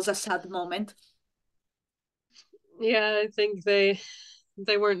 but it was a sad moment. Yeah, I think they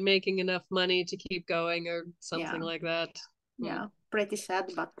weren't making enough money to keep going or something Yeah, like that. Hmm. yeah, pretty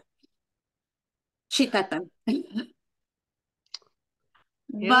sad, but shit happened.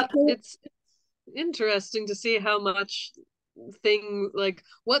 Yeah, But it's interesting to see how much like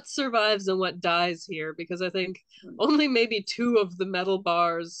what survives and what dies here, because I think only maybe two of the metal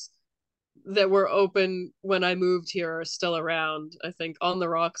bars that were open when I moved here are still around. I think On the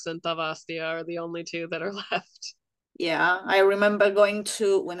Rocks and Tavastia are the only two that are left. yeah, I remember going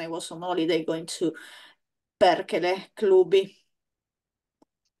to, when I was on holiday, going to Perkele Klubi.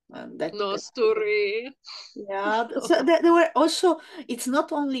 And No story. yeah, so there were also, it's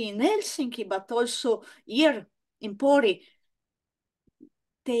not only in Helsinki, but also here in Pori,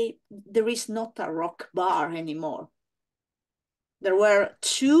 there is not a rock bar anymore. There were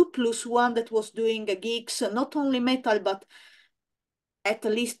two plus one that was doing gigs, not only metal, but at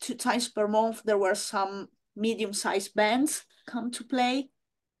least 2 times per month there were some medium-sized bands come to play.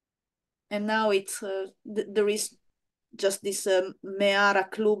 And now there is just this Meara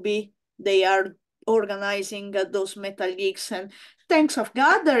Klubi. They are organizing those metal gigs, and thanks of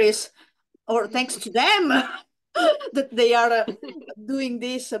God there is, or thanks to them, that they are doing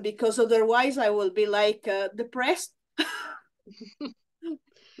this, because otherwise I will be like depressed.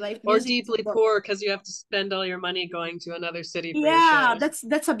 Live Or music is deeply not. poor because you have to spend all your money going to another city for your Yeah, shows.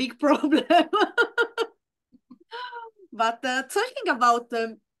 that's a big problem. But talking about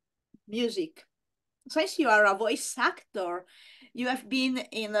music, since you are a voice actor, you have been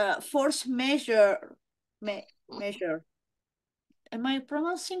in a force measure. Measure. Am I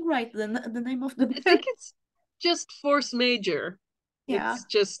pronouncing right the name of the I band? think it's just force major. Yeah, It's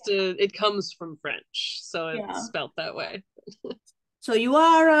just it comes from French, so it's yeah. spelt that way. So you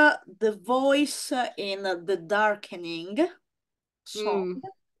are the voice in the Darkening song. Mm.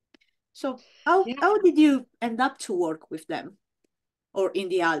 So how Yeah. how did you end up to work with them or in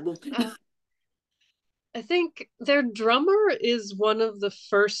the album? I think their drummer is one of the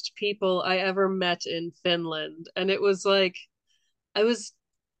first people I ever met in Finland. And it was like, I was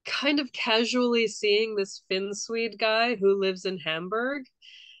kind of casually seeing this Finn Swede guy who lives in Hamburg.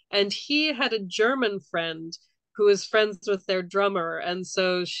 And he had a German friend who was friends with their drummer. And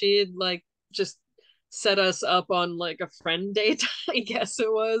so she'd like just set us up on like a friend date, I guess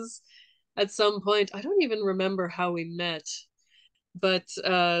it was at some point. I don't even remember how we met, but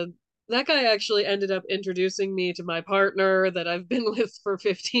that guy actually ended up introducing me to my partner that I've been with for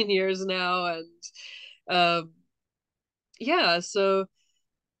 15 years now. And uh, yeah, so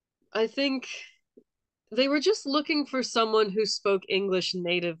I think they were just looking for someone who spoke English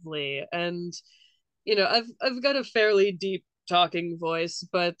natively. And I've got a fairly deep talking voice,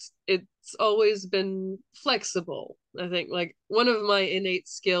 but it's always been flexible. I think like one of my innate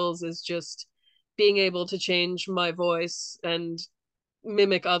skills is just being able to change my voice and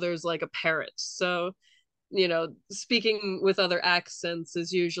mimic others like a parrot. So, speaking with other accents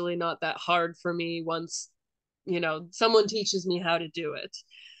is usually not that hard for me once, someone teaches me how to do it.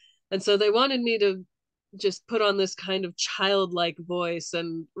 And so they wanted me to just put on this kind of childlike voice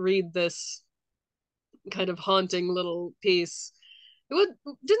and read this kind of haunting little piece.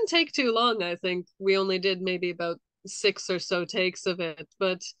 Didn't take too long. I think we only did maybe about six or so takes of it,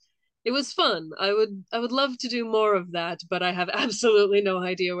 but it was fun. I would love to do more of that, but I have absolutely no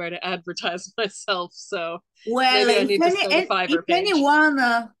idea where to advertise myself. So Well, maybe I need to start a if Fiverr page. anyone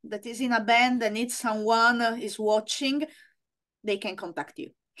that is in a band and needs someone is watching, they can contact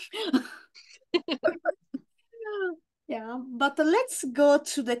you. Yeah, but let's go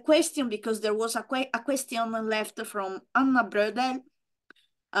to the question, because there was a question left from Anna Brödel.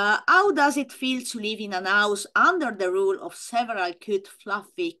 How does it feel to live in an house under the rule of several cute,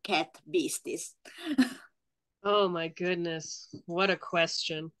 fluffy cat beasties? Oh my goodness, what a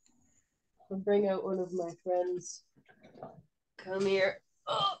question! I'll bring out one of my friends. Come here.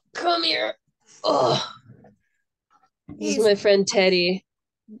 Oh, come here. Oh, this is Is my friend Teddy.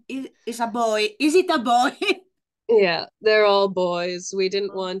 is a boy? Is it a boy? Yeah, they're all boys. We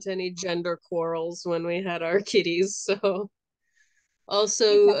didn't want any gender quarrels when we had our kitties. So It's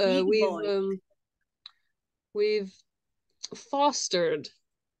also a big boy. we've fostered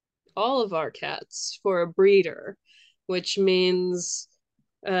all of our cats for a breeder, which means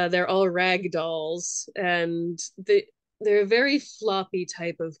they're all rag dolls, and they're a very floppy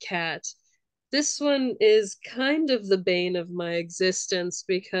type of cat. This one is kind of the bane of my existence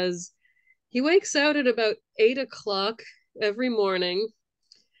because he wakes out at about 8 o'clock every morning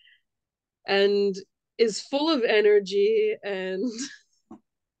and is full of energy, and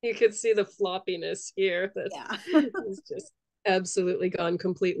you can see the floppiness here that Yeah. is just absolutely gone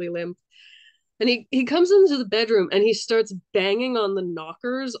completely limp. And he comes into the bedroom and he starts banging on the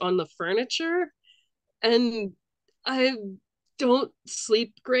knockers on the furniture, and I don't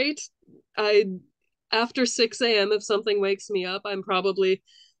sleep great. I after 6 a.m., if something wakes me up, I'm probably,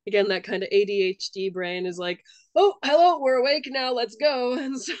 again, that kind of ADHD brain is like, oh, hello, we're awake now, let's go.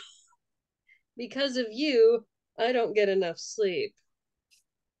 And so, because of you, I don't get enough sleep.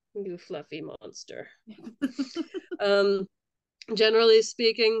 You fluffy monster. Um, Generally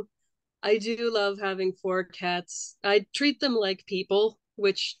speaking, I do love having four cats. I treat them like people,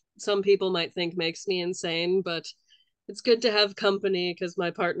 which some people might think makes me insane, but it's good to have company because my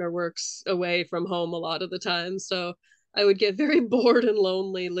partner works away from home a lot of the time. So I would get very bored and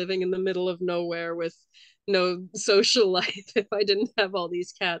lonely living in the middle of nowhere with no social life if I didn't have all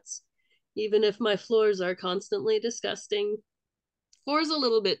these cats, even if my floors are constantly disgusting. Four is a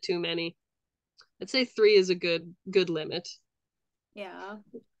little bit too many. I'd say three is a good limit. Yeah,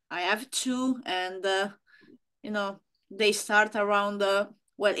 I have two, and you know, they start around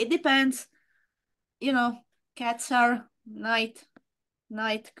well, it depends. You know, cats are night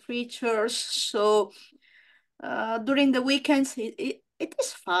creatures, so during the weekends it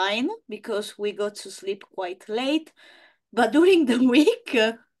is fine because we go to sleep quite late. But during the week,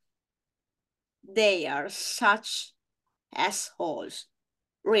 they are such assholes.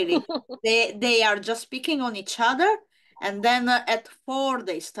 Really, they are just picking on each other, and then at 4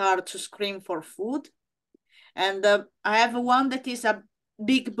 they start to scream for food. And I have one that is a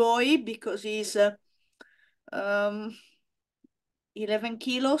big boy because he's um 11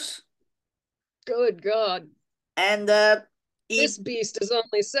 kilos, Good God. and This it beast is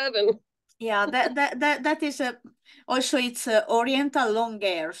only 7. yeah, that is a also it's oriental long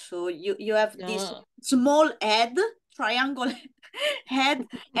hair, so you have this Ah. small head, triangle head,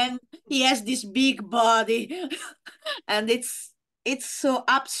 and he has this big body. And it's so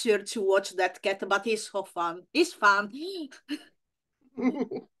absurd to watch that cat, but it's so fun. It's fun.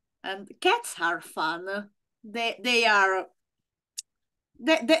 And cats are fun. They are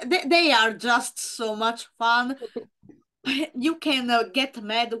they are just so much fun. You can get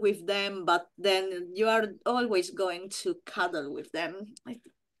mad with them, but then you are always going to cuddle with them.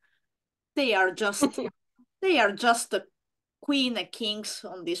 They are just they are just the queen and kings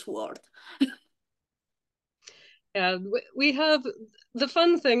on this world. Yeah, we have the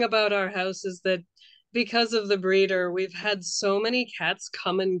fun thing about our house is that because of the breeder, we've had so many cats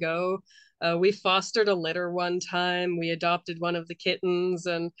come and go. We fostered a litter one time, we adopted one of the kittens,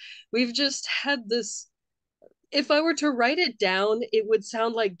 and we've just had this. If I were to write it down, it would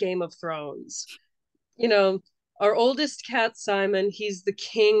sound like Game of Thrones. You know, our oldest cat, Simon, he's the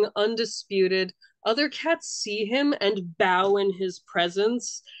king, undisputed. Other cats see him and bow in his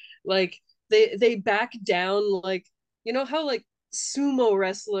presence. Like they back down, like you know how like sumo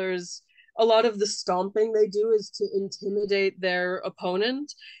wrestlers, a lot of the stomping they do is to intimidate their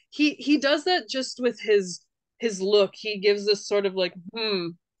opponent. He does that just with his look. He gives this sort of like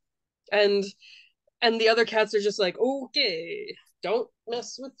and the other cats are just like, okay, don't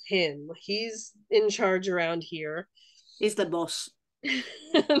mess with him. He's in charge around here. Is the boss.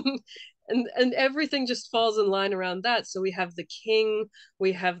 And everything just falls in line around that. So we have the king,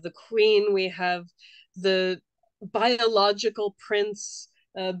 we have the queen, we have the biological prince.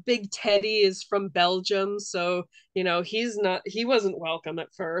 Big Teddy is from Belgium, so he wasn't welcome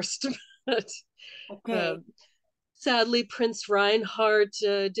at first, but uh, Okay. sadly, Prince Reinhardt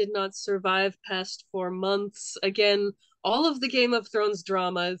did not survive past 4 months. Again, all of the Game of Thrones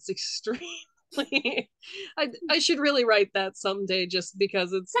drama is extremely. I should really write that someday, just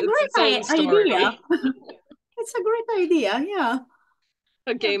because It's a it's its own great idea. story. It's a great idea. Yeah.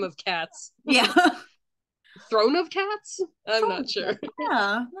 A game of cats, Yeah. throne of cats. I'm not Fun. sure.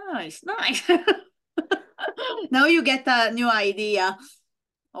 Yeah. Nice. Nice. Now you get a new idea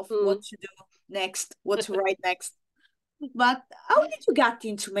of what Hmm. to do next, what to write next. But how did you get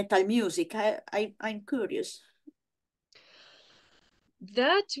into metal music? I'm curious.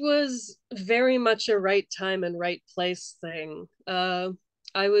 That was very much a right time and right place thing.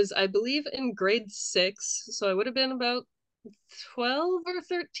 I was, I believe, in grade 6, so I would have been about 12 or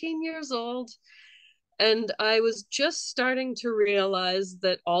 13 years old. And I was just starting to realize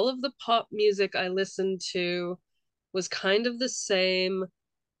that all of the pop music I listened to was kind of the same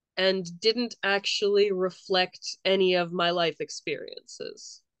and didn't actually reflect any of my life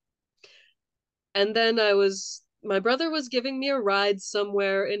experiences. And then my brother was giving me a ride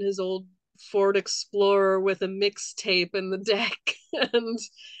somewhere in his old Ford Explorer with a mixtape in the deck. And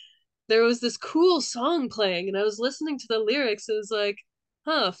there was this cool song playing, and I was listening to the lyrics. It was like,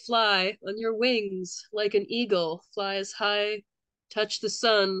 huh, fly on your wings like an eagle, fly as high, touch the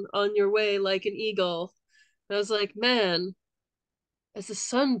sun on your way like an eagle. And I was like, man, as the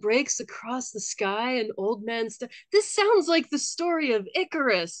sun breaks across the sky, an old man this sounds like the story of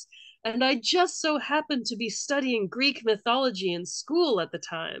Icarus. And I just so happened to be studying Greek mythology in school at the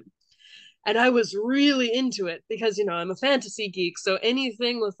time. And I was really into it because, I'm a fantasy geek. So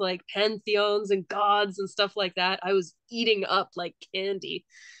anything with like pantheons and gods and stuff like that, I was eating up like candy.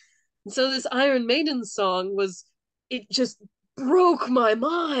 And so this Iron Maiden song it just broke my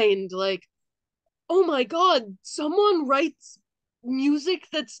mind. Like, oh my God, someone writes music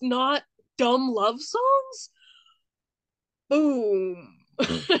that's not dumb love songs? Boom.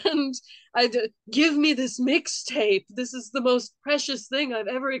 And give me this mixtape. This is the most precious thing I've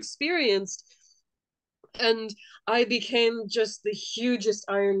ever experienced. And I became just the hugest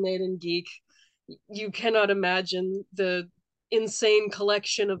Iron Maiden geek. You cannot imagine the insane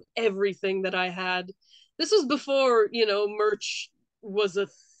collection of everything that I had. This was before, merch was a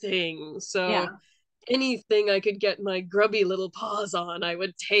thing. So Yeah. anything I could get my grubby little paws on, I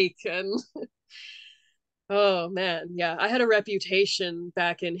would take. And oh man, yeah, I had a reputation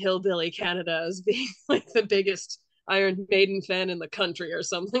back in hillbilly Canada as being like the biggest Iron Maiden fan in the country or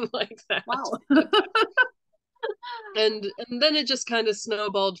something like that. Wow. And then it just kind of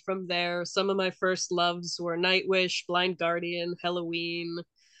snowballed from there. Some of my first loves were Nightwish, Blind Guardian, Halloween,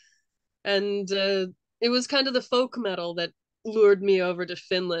 and it was kind of the folk metal that lured me over to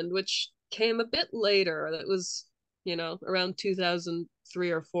Finland, which came a bit later. That was, around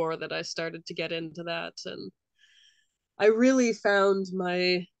 2003 or 4 that I started to get into that, and I really found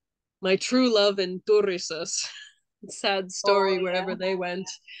my true love in Turrisus. Sad Oh story wherever yeah. they went.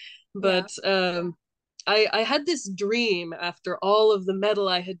 Yeah. But I had this dream after all of the metal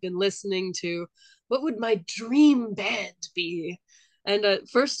I had been listening to. What would my dream band be? And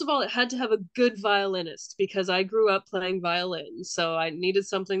first of all, it had to have a good violinist because I grew up playing violin. So I needed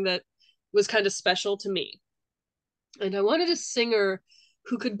something that was kind of special to me. And I wanted a singer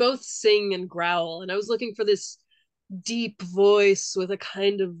who could both sing and growl. And I was looking for this deep voice with a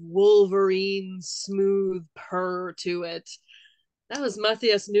kind of Wolverine smooth purr to it. That was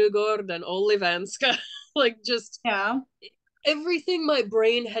Matthias Newgård and Olli Vanska. Like just Yeah. everything my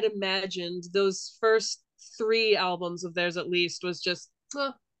brain had imagined, those first 3 albums of theirs at least, was just,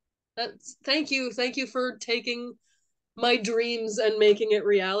 oh, that's thank you for taking my dreams and making it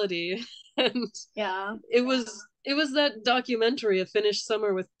reality. And Yeah. it was that documentary, A Finnish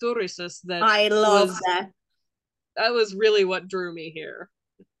Summer with Turisus, I love that. that was really what drew me here.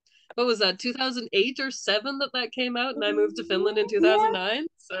 What was that, 2008 or 7 that came out, and I moved to Finland in Yeah. 2009.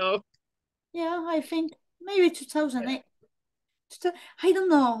 So Yeah. I think maybe 2008. I don't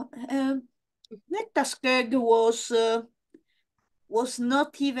know. Nektaskog was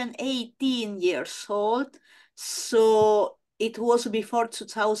not even 18 years old, so it was before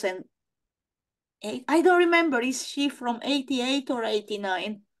 2008. I don't remember. Is she from 88 or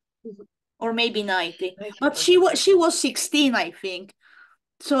 89 or maybe 90? I can't But remember. she was 16, I think.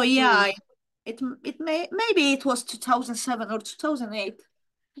 So Hmm. yeah, it maybe it was 2007 or 2008.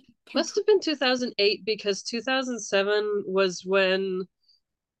 Can't. Must have been 2008 because 2007 was when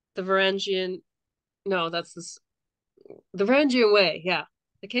the Varangian. No, that's this. The Varangian Way. Yeah,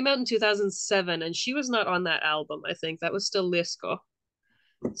 it came out in 2007, and she was not on that album. I think that was still Lisko,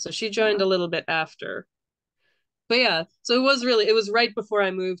 so she joined Yeah. a little bit after. But yeah, so it was right before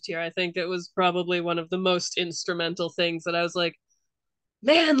I moved here. I think it was probably one of the most instrumental things that I was like,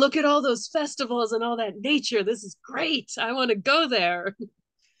 man, look at all those festivals and all that nature. This is great. I want to go there.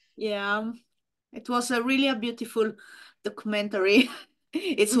 Yeah, it was a beautiful documentary.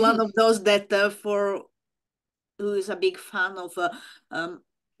 It's one of those that for who is a big fan of um,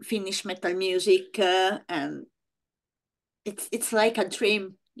 Finnish metal music, and it's like a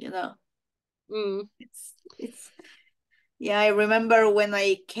dream, you know. Mm. It's yeah. I remember when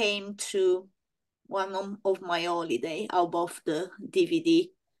I came to one of my holiday above the DVD.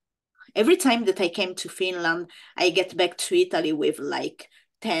 Every time that I came to Finland, I get back to Italy with like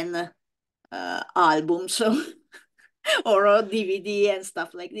 10 albums or a DVD and stuff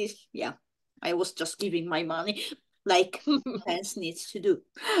like this. Yeah, I was just giving my money like fans needs to do.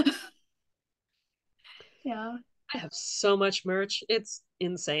 Yeah, I have so much merch. It's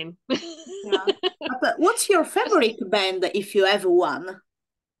insane. yeah. But what's your favorite band if you have one?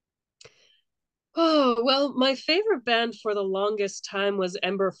 Oh, well, my favorite band for the longest time was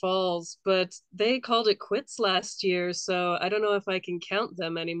Ember Falls, but they called it quits last year, so I don't know if I can count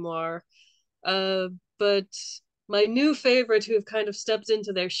them anymore. Uh, but my new favorite who have kind of stepped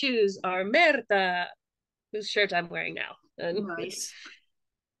into their shoes are Merta, whose shirt I'm wearing now. And Nice.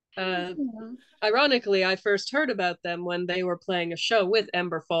 uh, Yeah. ironically, I first heard about them when they were playing a show with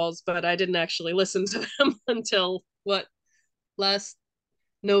Ember Falls, but I didn't actually listen to them until last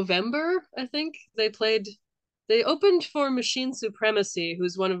November, I think. they opened for Machine Supremacy,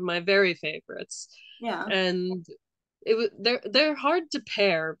 who's one of my very favorites. Yeah. And they're hard to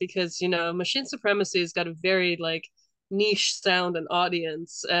pair because, you know, Machine Supremacy's got a very like niche sound and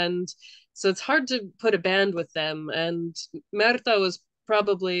audience, and so it's hard to put a band with them. And Merta was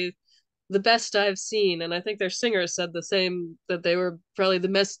probably the best I've seen, and I think their singer said the same, that they were probably the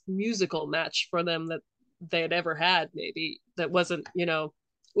best musical match for them that they had ever had, maybe that wasn't, you know,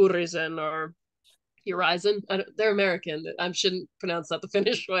 Urizen or Horizon. They're American. I shouldn't pronounce that the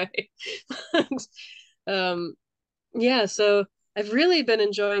Finnish way. um, yeah, so I've really been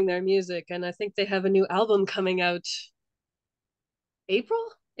enjoying their music, and I think they have a new album coming out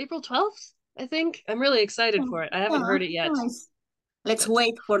April 12th, I think. I'm really excited Oh, for it. I haven't yeah, heard it yet, nice. Let's but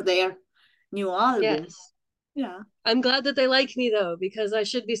wait for their new album. yes. Yeah. I'm glad that they like me though, because I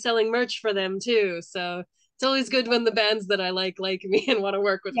should be selling merch for them too. So it's always good when the bands that I like me and want to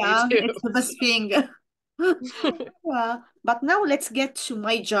work with me Yeah, too. it's the best thing. Yeah, but now let's get to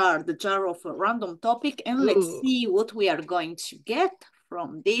my jar, the jar of a random topic, and let's Ooh. see what we are going to get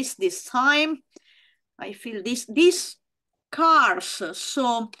from this time. I feel these cars.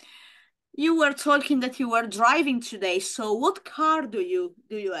 So you were talking that you were driving today. So what car do you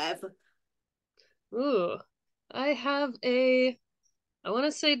have? Ooh. I have I want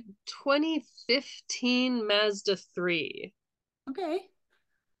to say 2015 Mazda 3. Okay.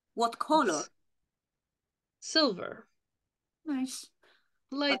 What color? It's silver. Nice.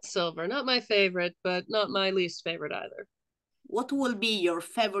 But Light silver. Not my favorite, but not my least favorite either. what will be your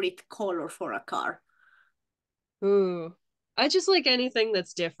favorite color for a car? Ooh. I just like anything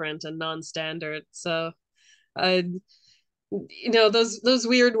that's different and non-standard. So I, you know, those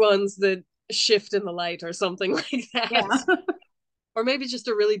weird ones that shift in the light or something like that. Yeah. Or maybe just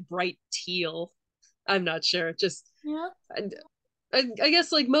a really bright teal. I'm not sure. Just Yeah. I, I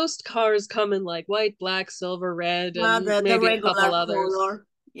guess like most cars come in like white, black, silver, red, Yeah, and the maybe a regular couple others. color.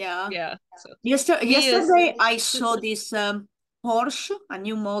 Yeah. Yeah. So me is Yesterday I saw this Porsche, a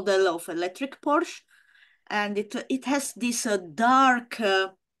new model of electric Porsche, and it has this dark,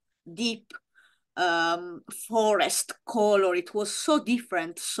 deep forest color. It was so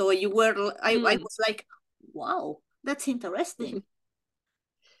different. So I mm, was like, wow, that's interesting.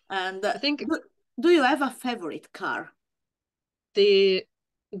 And I think do you have a favorite car? the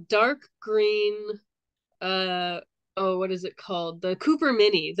dark green oh, what is it called? The Cooper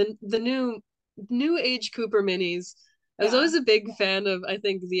Mini, the new age Cooper Minis. I was Yeah, always a big fan of, I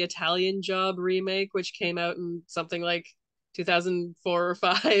think, the Italian Job remake, which came out in something like 2004 or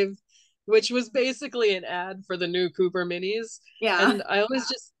 5, which was basically an ad for the new Cooper Minis. yeah, And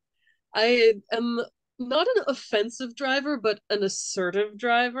I am not an offensive driver, but an assertive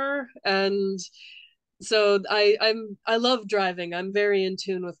driver. And so I love driving. I'm very in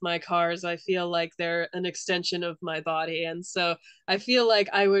tune with my cars. I feel like they're an extension of my body, and so I feel like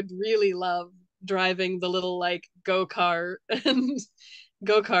I would really love driving the little like go-kart and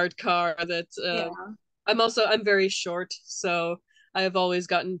go-kart car that yeah. I'm very short, so I have always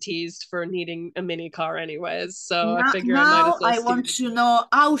gotten teased for needing a mini car anyways, so I figure I might as Now well I steer want the to ship. know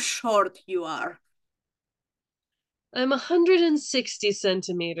how short you are. I'm 160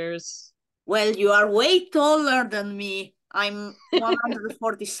 centimeters. Well, you are way taller than me. I'm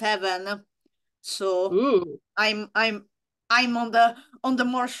 147, so Ooh. I'm I'm I'm on the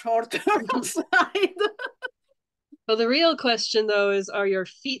more shorter side. Well, the real question though is, are your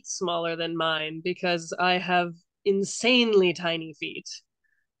feet smaller than mine? Because I have insanely tiny feet.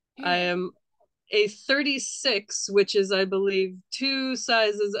 I Okay. am a 36, which is, I believe, two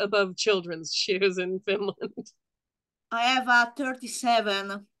sizes above children's shoes in Finland. I have a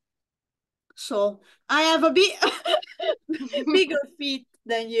 37, so I have a bit bigger feet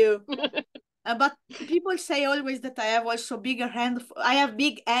than you. But people say always that I have also bigger hand. I have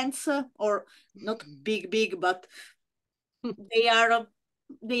big hands, or not big, but they are uh,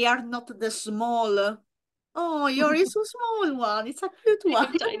 they are not the small. Oh, yours is a small one. It's a cute I one.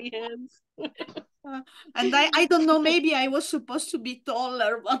 have tiny hands. Uh, and I don't know, maybe I was supposed to be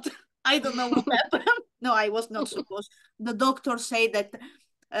taller, but I don't know what happened. No, I was not supposed. The doctor said that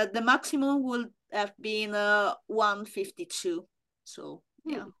the maximum would have been 152. So,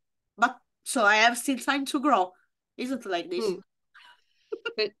 yeah. Hmm. But so I have still time to grow. Isn't it like this? Hmm.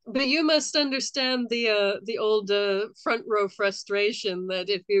 But you must understand the old front row frustration that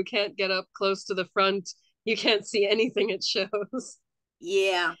if you can't get up close to the front, you can't see anything it shows.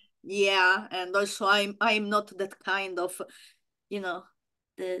 Yeah, yeah. And also I'm not that kind of, you know,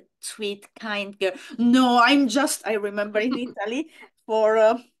 the sweet kind girl. No, I remember in Italy for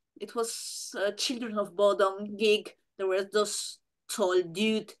it was Children of Bodom gig. There was those tall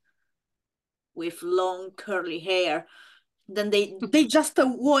dude with long curly hair. Then they just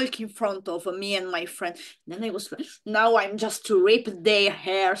walk in front of me and my friend. Then I was like, now I'm just to rip their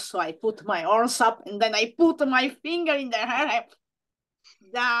hair. So I put my arms up and then I put my finger in their hair.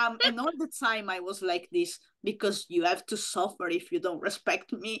 Damn. And all the time I was like this because you have to suffer if you don't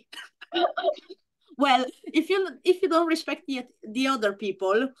respect me. Well, if you don't respect the other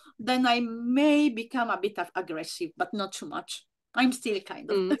people, then I may become a bit aggressive, but not too much. I'm still kind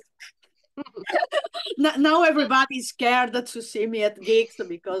of. Mm. Now everybody's scared to see me at gigs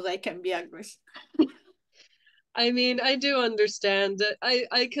because I can be aggressive. I mean, I do understand.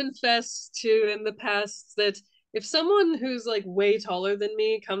 I confess to in the past that if someone who's like way taller than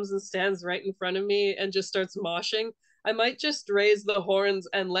me comes and stands right in front of me and just starts moshing, I might just raise the horns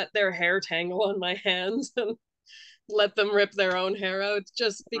and let their hair tangle on my hands and let them rip their own hair out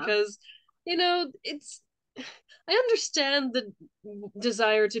just Yeah. because, it's I understand the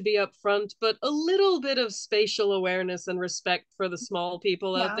desire to be upfront, but a little bit of spatial awareness and respect for the small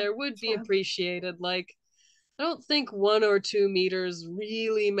people out Yeah, there would be sure. appreciated. Like, I don't think 1 or 2 meters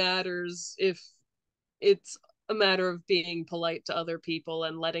really matters if it's a matter of being polite to other people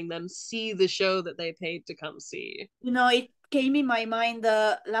and letting them see the show that they paid to come see. It came in my mind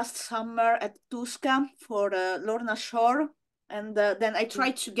last summer at Tusca for Lorna Shore, and then I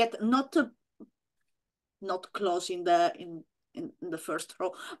tried to get not close in the first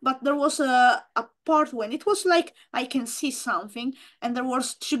row, but there was a part when it was like I can see something, and there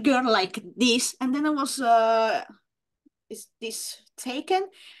was two girls like this, and then I was is this taken?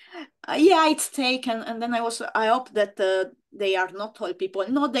 Yeah, it's taken. And then I hope that they are not tall people.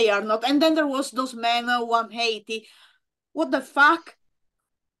 No, they are not. And then there was those men 180. What the fuck?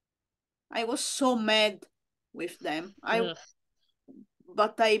 I was so mad with them. Ugh.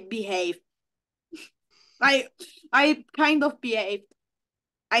 But I behaved. I I kind of behaved.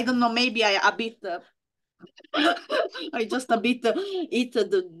 I don't know. Maybe I a bit. I just a bit eat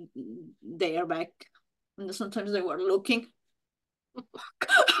their back. And sometimes they were looking.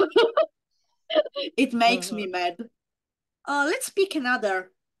 It makes me mad. Let's pick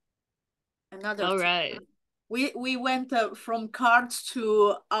another All thing. right. We went from cards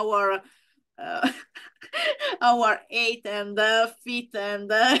to our uh, our eight and feet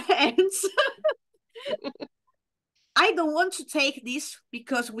and hands. I don't want to take this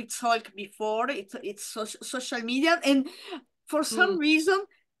because we talked before. It's social media, and for some Mm. reason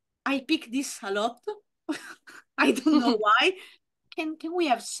I pick this a lot. I don't know why. Can we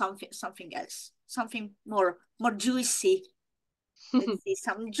have something else? Something more juicy. Let's see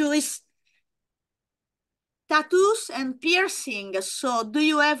some juice. Tattoos and piercing. So, do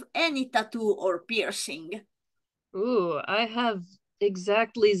you have any tattoo or piercing? Ooh, I have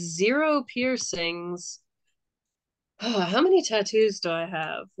exactly 0 piercings. How many tattoos do I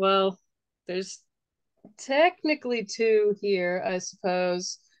have? Well, there's technically 2 here, I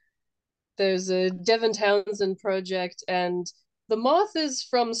suppose. There's a Devon Townsend project, and the moth is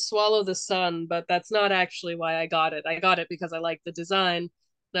from Swallow the Sun, but that's not actually why I got it. I got it because I like the design.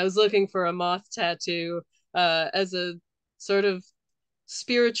 And I was looking for a moth tattoo as a sort of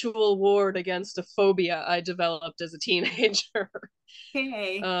spiritual ward against a phobia I developed as a teenager.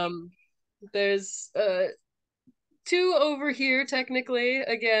 Okay. um, there's 2 over here, technically,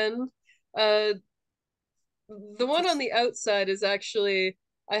 again. Uh, the one on the outside is actually,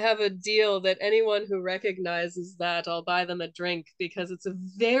 I have a deal that anyone who recognizes that, I'll buy them a drink because it's a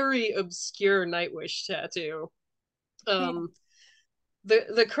very obscure Nightwish tattoo. Okay. Um,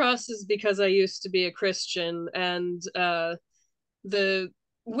 the cross is because I used to be a Christian, and the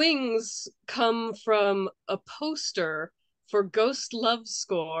wings come from a poster for Ghost Love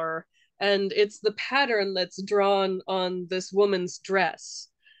Score, and it's the pattern that's drawn on this woman's dress.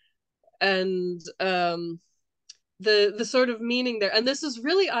 And the sort of meaning there, and this is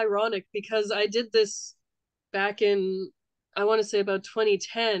really ironic because I did this back in, I want to say, about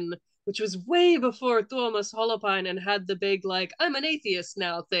 2010, which was way before Tuomas Holopainen and had the big like I'm an atheist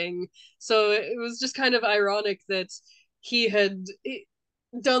now thing. So it was just kind of ironic that he had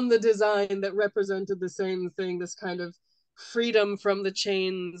done the design that represented the same thing, this kind of freedom from the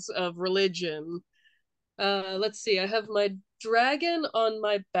chains of religion. Let's see, I have my dragon on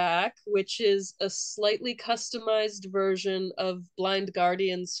my back, which is a slightly customized version of Blind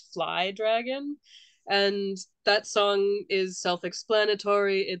Guardian's Fly Dragon. And that song is self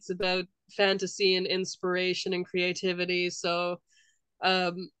explanatory. It's about fantasy and inspiration and creativity. So,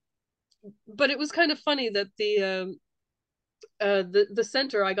 um, but it was kind of funny that the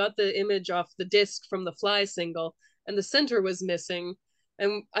center, I got the image off the disc from the Fly single, and the center was missing,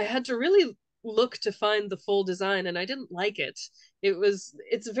 and I had to really look to find the full design, and I didn't like it.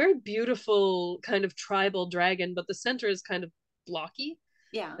 it's a very beautiful kind of tribal dragon, but the center is kind of blocky.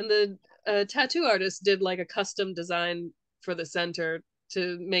 Yeah. And the tattoo artist did like a custom design for the center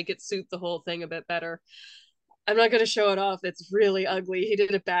to make it suit the whole thing a bit better. I'm not going to show it off. It's really ugly. He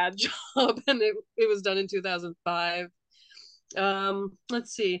did a bad job, and it was done in 2005.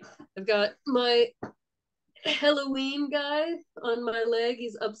 Let's see. I've got my Halloween guy on my leg.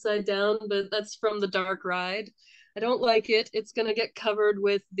 He's upside down, but that's from the Dark Ride. I don't like it. It's going to get covered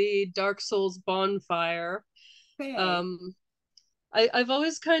with the Dark Souls bonfire. Okay. Um, I've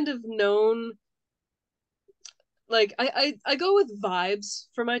always kind of known, like, I go with vibes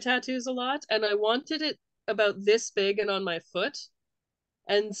for my tattoos a lot, and I wanted it about this big and on my foot.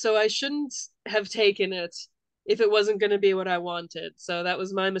 And so I shouldn't have taken it if it wasn't going to be what I wanted. So that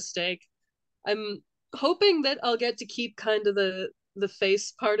was my mistake. I'm hoping that I'll get to keep kind of the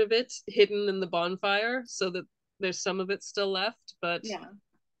face part of it hidden in the bonfire so that there's some of it still left. But Yeah.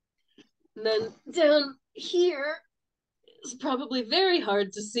 and then down here is probably very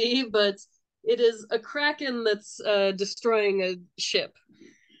hard to see, but it is a kraken that's destroying a ship,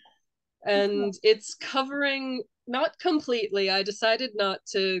 and it's covering, not completely. I decided not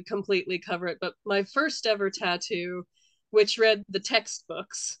to completely cover it, but my first ever tattoo, which read the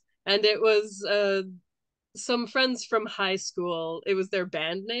textbooks, and it was some friends from high school. It was their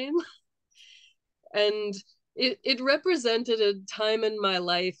band name, and it represented a time in my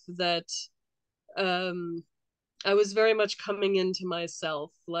life that um, I was very much coming into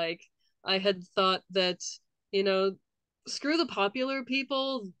myself. Like, I had thought that, you know, screw the popular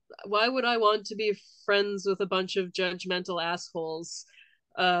people. Why would I want to be friends with a bunch of judgmental assholes?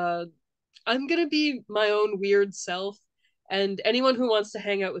 Uh, I'm gonna be my own weird self, and anyone who wants to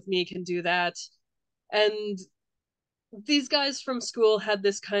hang out with me can do that. And these guys from school had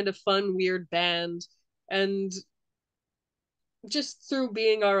this kind of fun, weird band, and just through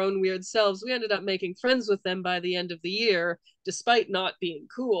being our own weird selves, we ended up making friends with them by the end of the year, despite not being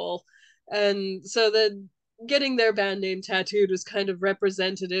cool. And so the getting their band name tattooed was kind of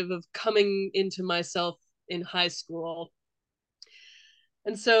representative of coming into myself in high school.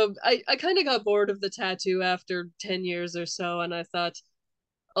 And so I kind of got bored of the tattoo after 10 years or so, and I thought,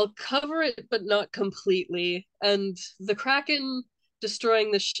 I'll cover it, but not completely. And the Kraken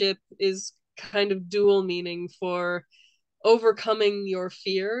destroying the ship is kind of dual meaning for overcoming your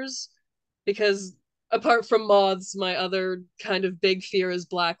fears, because apart from moths, my other kind of big fear is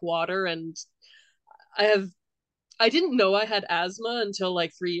black water. And I have I didn't know I had asthma until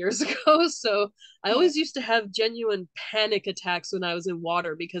like 3 years ago. So I Yeah. always used to have genuine panic attacks when I was in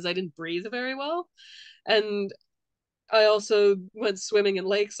water because I didn't breathe very well. And I also went swimming in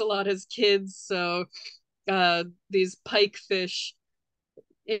lakes a lot as kids. So these pike fish,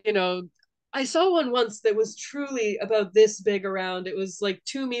 you know, I saw one once that was truly about this big around. It was like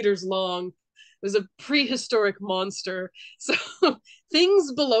 2 meters long. It was a prehistoric monster. So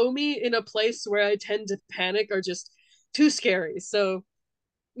things below me in a place where I tend to panic are just too scary. So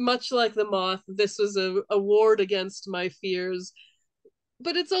much like the moth, this was a ward against my fears.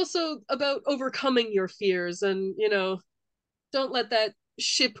 But it's also about overcoming your fears, and, don't let that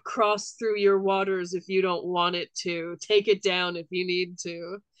ship cross through your waters if you don't want it to. Take it down if you need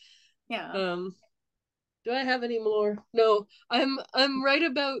to. Yeah. Um, do I have any more? No, I'm right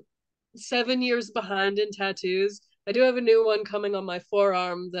about 7 years behind in tattoos. I do have a new one coming on my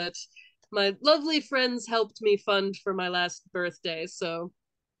forearm that my lovely friends helped me fund for my last birthday. So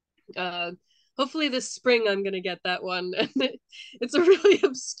uh, hopefully this spring I'm gonna get that one. And it's a really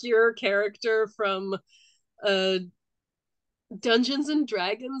obscure character from a Dungeons and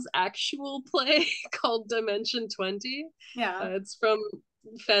Dragons actual play called Dimension 20. Yeah. It's from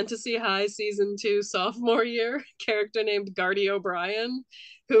Fantasy High Season 2, sophomore year. Character named Gardy O'Brien,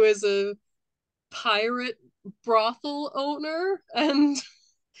 who is a pirate brothel owner and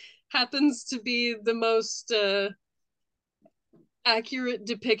happens to be the most accurate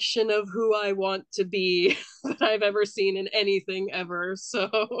depiction of who I want to be that I've ever seen in anything ever.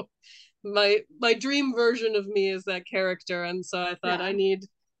 So my dream version of me is that character, and so I thought Yeah.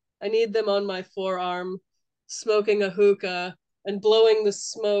 I need them on my forearm, smoking a hookah and blowing the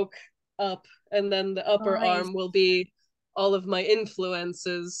smoke up, and then the upper Nice. arm will be all of my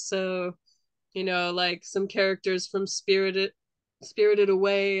influences. So, like some characters from Spirited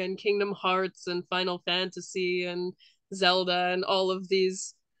Away and Kingdom Hearts and Final Fantasy and Zelda and all of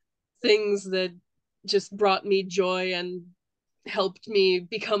these things that just brought me joy and helped me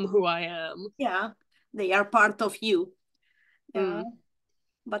become who I am. Yeah. They are part of you. Yeah. Mm.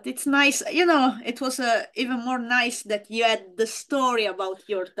 But it's nice, it was even more nice that you had the story about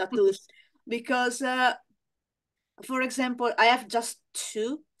your tattoos because for example, I have just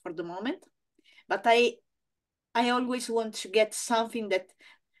two for the moment, but I always want to get something that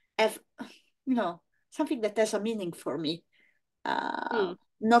have, you know, something that has a meaning for me. Hmm.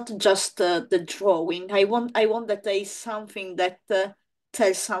 Not just the drawing. I want that there is something that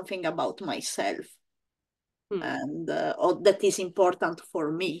tells something about myself Hmm. and or that is important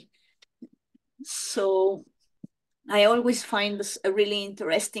for me. So I always find this really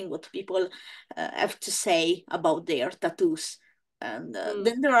interesting what people have to say about their tattoos. And Hmm.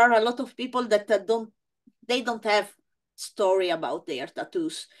 then there are a lot of people that don't have story about their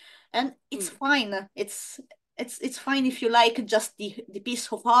tattoos, and it's Hmm. fine. It's fine if you like just the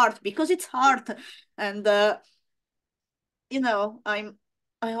piece of art because it's art, and I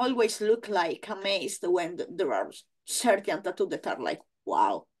always look like amazed when there are certain tattoos that are like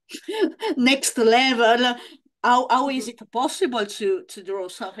wow, next level. How is it possible to draw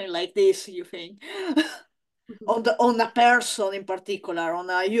something like this? You think on a person in particular, on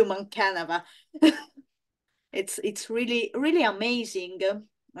a human canvas? It's really really amazing,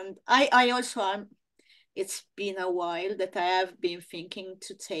 and I also am. It's been a while that I have been thinking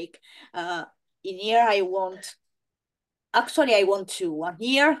to take. Uh, in here, I want to 1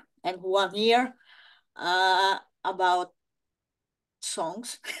 year and 1 year about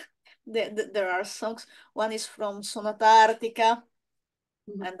songs. There are songs. One is from Sonata Artica,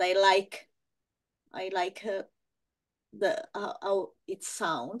 and I like the how it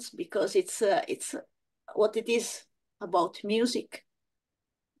sounds because it's what it is about music,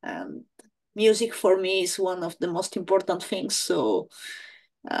 and music for me is one of the most important things. So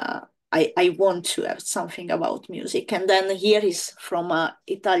uh, I want to have something about music, and then here is from a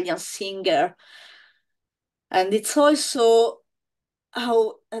Italian singer, and it's also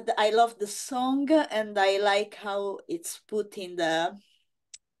how I love the song, and I like how it's put in the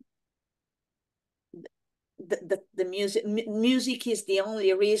music. Music is the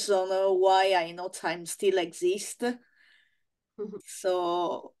only reason why I know time still exists.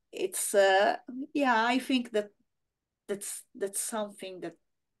 So it's yeah, I think that's something that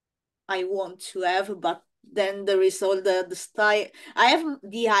I want to have, but then there is all the style. I have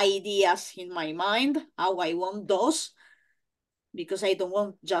the ideas in my mind how I want those, because I don't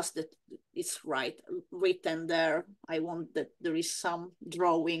want just that it's right written there. I want that there is some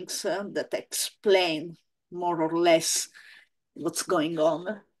drawings that explain more or less what's going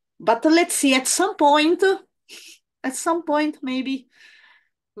on. But let's see, at some point, maybe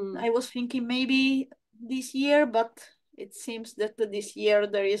Hmm. I was thinking maybe this year, but it seems that this year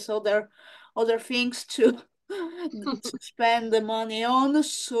there is other things to to spend the money on.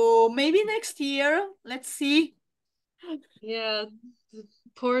 So maybe next year, let's see. Yeah,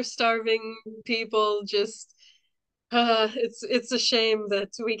 poor starving people just it's a shame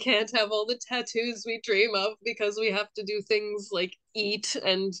that we can't have all the tattoos we dream of because we have to do things like eat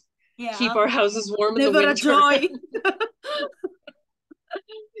and keep Yeah, our houses warm in the never a winter. joy.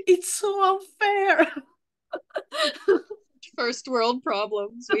 It's so unfair. First world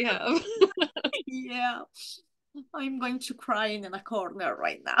problems we have. Yeah, I'm going to cry in a corner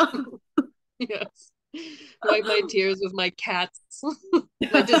right now. Yes. Wipe my tears with my cats,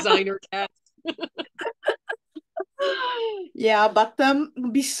 my designer cats. Yeah, but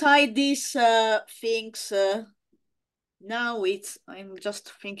beside these things, now I'm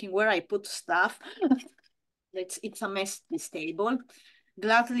just thinking where I put stuff. It's a mess, this table.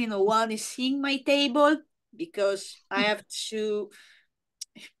 Gladly no one is seeing my table because I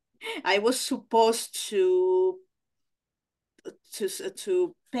was supposed to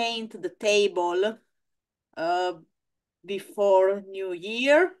paint the table uh before New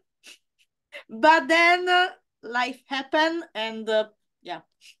Year, but then life happened, and yeah,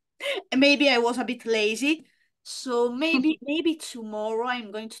 maybe I was a bit lazy. So maybe tomorrow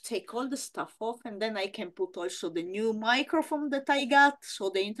I'm going to take all the stuff off, and then I can put also the new microphone that I got. So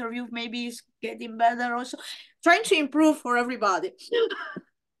the interview maybe is getting better also. Trying to improve for everybody.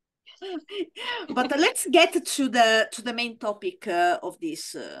 But let's get to the main topic of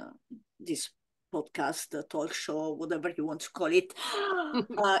this podcast, talk show, whatever you want to call it.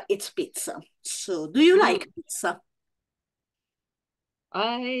 It's pizza. So do you like Mm. pizza?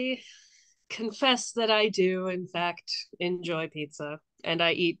 I confess that I do, in fact, enjoy pizza, and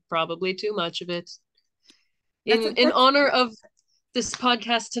I eat probably too much of it. In That's honor of this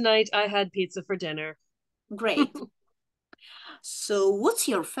podcast tonight, I had pizza for dinner. great. So what's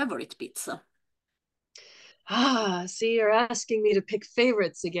your favorite pizza? See, you're asking me to pick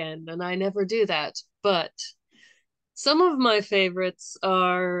favorites again, and I never do that. But some of my favorites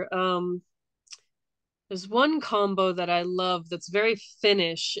are there's one combo that I love that's very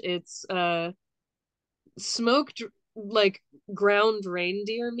Finnish. It's smoked like ground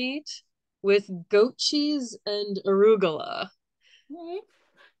reindeer meat with goat cheese and arugula. Okay.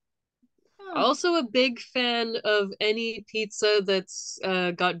 Ah, Also a big fan of any pizza that's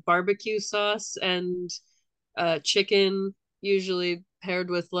got barbecue sauce and chicken, usually paired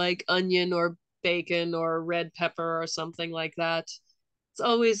with like onion or bacon or red pepper or something like that. It's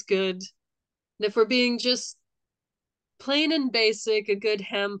always good. And if we're being just plain and basic, a good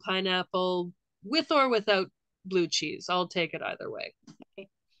ham pineapple with or without blue cheese. I'll take it either way. okay.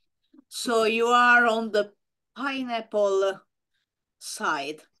 So you are on the pineapple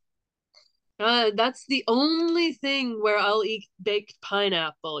side. That's the only thing where I'll eat baked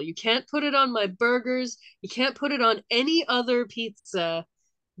pineapple. You can't put it on my burgers. You can't put it on any other pizza.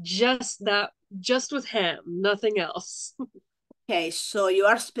 Just that, just with ham, nothing else. Okay, so you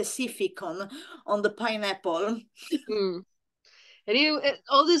are specific on the pineapple. Mm. And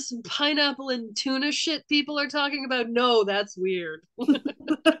all this pineapple and tuna shit people are talking about, no, that's weird.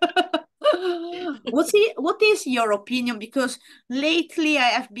 What is your opinion? Because lately I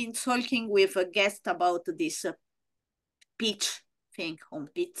have been talking with a guest about this peach thing on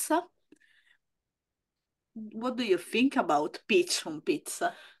pizza. What do you think about peach on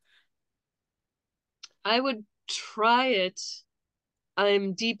pizza? I would try it.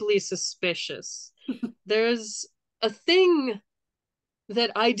 I'm deeply suspicious. There's a thing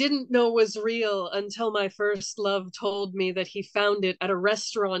that I didn't know was real until my first love told me that he found it at a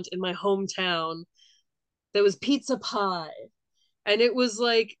restaurant in my hometown that was pizza pie. And it was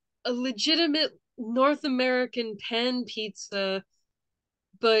like a legitimate North American pan pizza,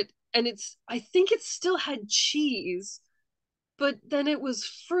 but and I think it still had cheese, but then it was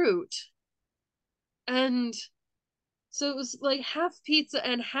fruit. And so it was like half pizza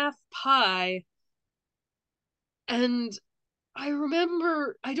and half pie. And I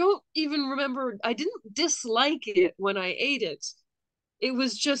don't even remember, I didn't dislike it when I ate it. It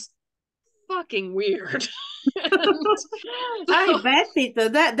was just fucking weird. And I so bet it.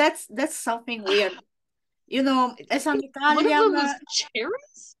 That's something weird. You know, I think one of them was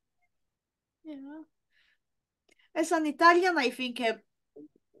cherries. yeah, as an Italian, I think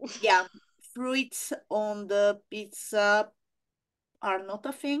yeah, fruits on the pizza are not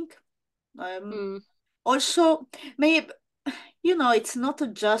a thing. Um, Hmm. Also, maybe it's not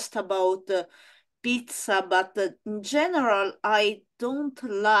just about pizza, but in general, I don't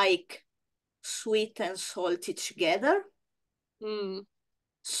like sweet and salty together. Hmm.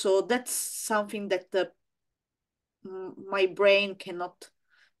 So that's something that my brain cannot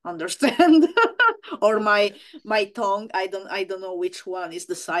understand, or my tongue. I don't know which one is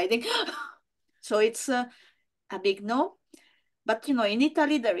deciding. So it's a big no. But in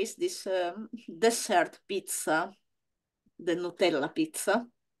Italy there is this dessert pizza, the Nutella pizza,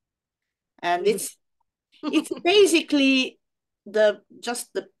 and it's basically the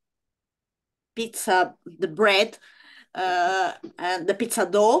just the pizza, the bread, and the pizza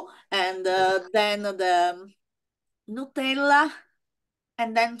dough, and then the Nutella,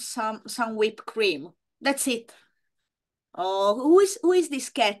 and then some whipped cream. That's it. Oh, who is this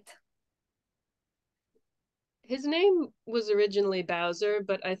cat? His name was originally Bowser,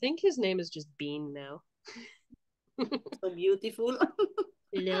 but I think his name is just Bean now. So beautiful.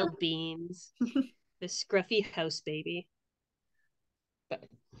 Little Beans, the scruffy house baby. But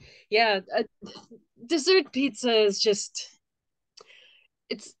yeah, dessert pizza is just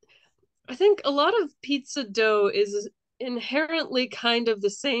it's I think a lot of pizza dough is inherently kind of the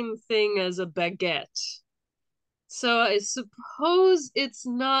same thing as a baguette. So I suppose it's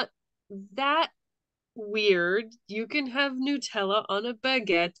not that weird. You can have Nutella on a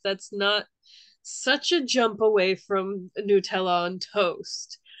baguette. That's not such a jump away from Nutella on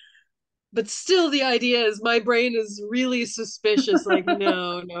toast. But still, the idea is my brain is really suspicious. Like,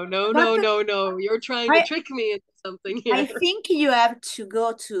 no, no, no, But no, no, no. You're trying to I trick me into something I here. think you have to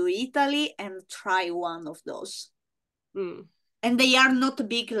go to Italy and try one of those. Hmm. And they are not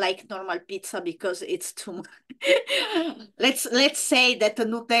big like normal pizza because it's too much. Let's say that the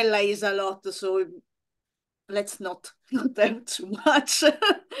Nutella is a lot, so let's not have too much.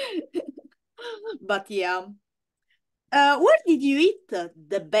 But yeah. Where did you eat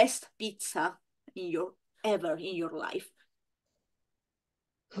the best pizza in your ever in your life?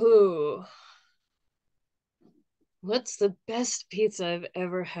 Ooh, what's the best pizza I've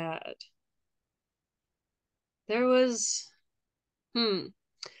ever had? There was, hmm,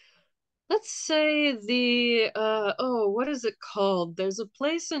 let's say what is it called? There's a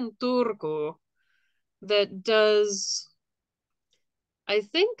place in Turku that does, I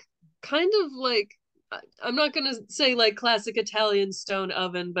think, kind of like I'm not gonna say like classic Italian stone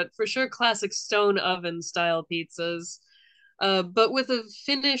oven, but for sure classic stone oven style pizzas. But with a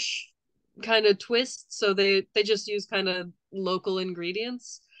Finnish kind of twist, so they just use kind of local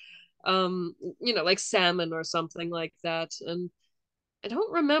ingredients. Like salmon or something like that. And I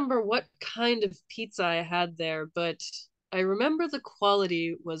don't remember what kind of pizza I had there, but I remember the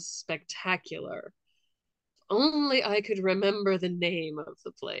quality was spectacular. Only I could remember the name of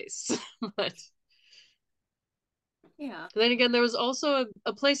the place. But Yeah. then again, there was also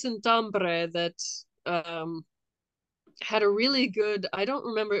a place in Tambre that um, had a really good, I don't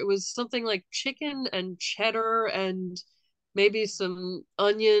remember, it was something like chicken and cheddar and maybe some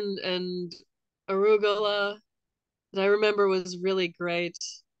onion and arugula that I remember was really great.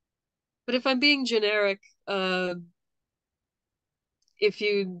 But if I'm being generic, if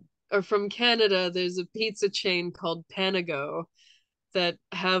you are from Canada, there's a pizza chain called Panago that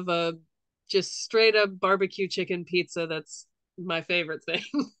have a just straight up barbecue chicken pizza that's my favorite thing.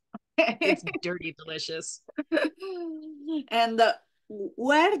 It's dirty delicious. And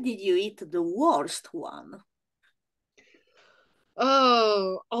where did you eat the worst one?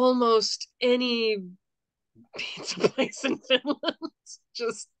 Oh, almost any pizza place in Finland.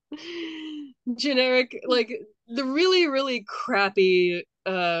 Just generic, like the really, really crappy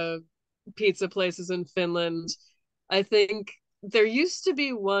pizza places in Finland. I think there used to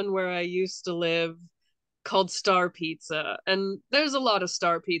be one where I used to live called Star Pizza, and there's a lot of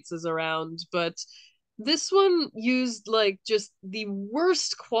Star Pizzas around, but this one used like just the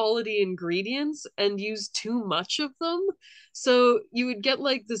worst quality ingredients and used too much of them. So you would get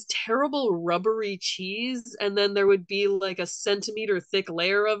like this terrible rubbery cheese, and then there would be like a centimeter thick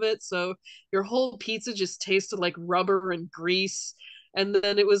layer of it. So your whole pizza just tasted like rubber and grease. And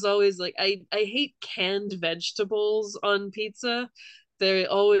then it was always like, I hate canned vegetables on pizza. They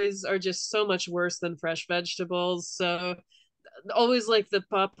always are just so much worse than fresh vegetables. So always like the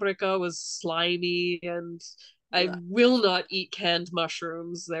paprika was slimy, and I Blah. will not eat canned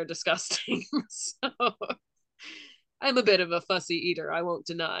mushrooms. They're disgusting. So I'm a bit of a fussy eater, I won't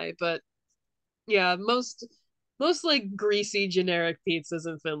deny, but yeah, most like greasy generic pizzas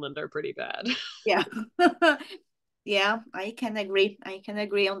in Finland are pretty bad. Yeah. Yeah, I can agree. I can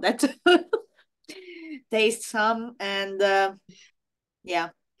agree on that. Taste some and yeah.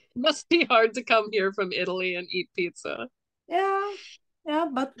 It must be hard to come here from Italy and eat pizza. Yeah. Yeah,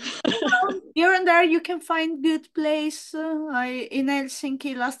 but here and there you can find good place. I in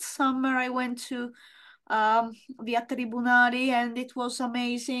Helsinki last summer I went to Via Tribunali and it was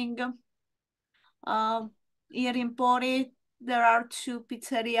amazing. Um, Here in Pori there are two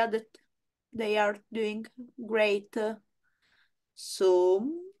pizzeria that they are doing great. So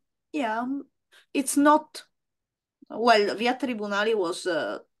yeah, it's not well. Via Tribunali was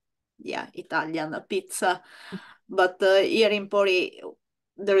yeah Italian pizza, but here in Pori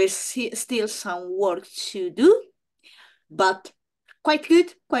there is still some work to do, but quite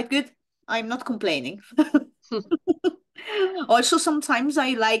good, quite good. I'm not complaining. Also, sometimes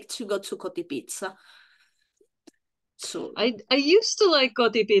I like to go to Coti Pizza. So I used to like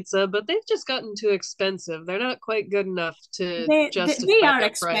Coti pizza, but they've just gotten too expensive. They're not quite good enough to they justify are their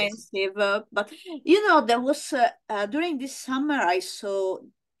price. expensive, but you know there was during this summer I saw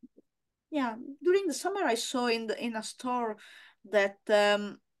yeah during the summer I saw in a store that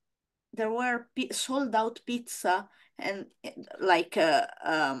there were sold out pizza and like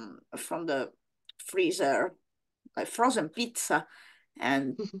from the freezer like frozen pizza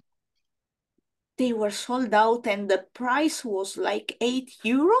and they were sold out and the price was like 8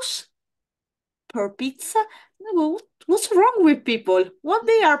 euros per pizza. What's wrong with people? What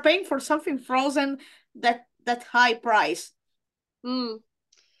they are paying for something frozen that high price? Mm.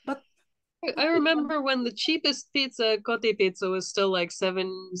 But I remember when the cheapest pizza, Cote pizza, was still like 6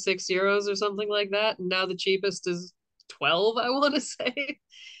 euros or something like that. And now the cheapest is 12, I want to say.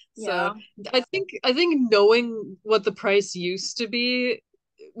 So yeah, I think knowing what the price used to be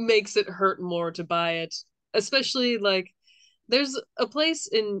makes it hurt more to buy it. Especially like there's a place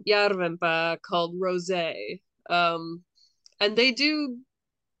in Järvenpää called Rosé. Um, and they do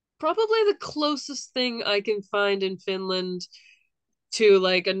probably the closest thing I can find in Finland to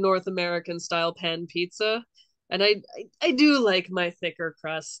like a North American style pan pizza. And I do like my thicker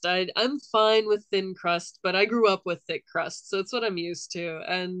crust. I'm fine with thin crust, but I grew up with thick crust, so it's what I'm used to.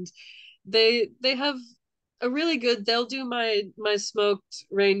 And they have a really good. They'll do my smoked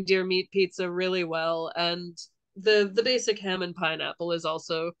reindeer meat pizza really well, and the basic ham and pineapple is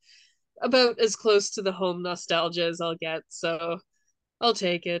also about as close to the home nostalgia as I'll get. So I'll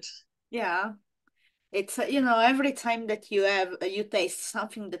take it. yeah. It's you know, every time that you have you taste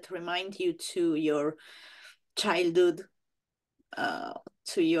something that reminds you to your childhood, uh,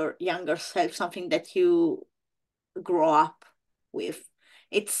 to your younger self, something that you grow up with.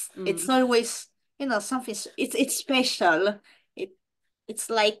 It's Mm, always, you know, something it's special. It it's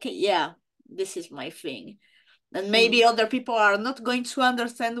like, yeah, this is my thing. And maybe other people are not going to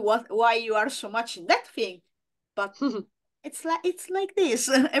understand why you are so much in that thing. But it's like this.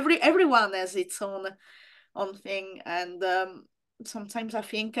 Everyone has its own thing, and sometimes I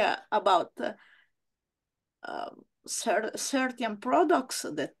think about certain products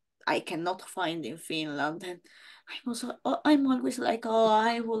that I cannot find in Finland. And I'm always like, oh,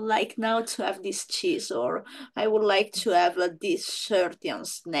 I would like now to have this cheese, or I would like to have this certain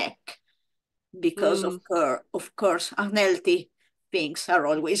snack, because mm. of course, unhealthy things are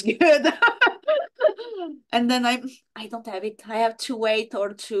always good. And then I don't have it. I have to wait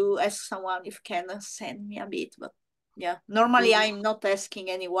or to ask someone if can send me a bit. But yeah, normally Mm. I'm not asking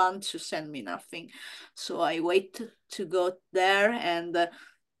anyone to send me nothing, so I wait to go there and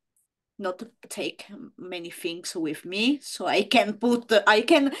not take many things with me, so I can I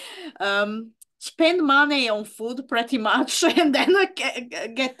can spend money on food pretty much, and then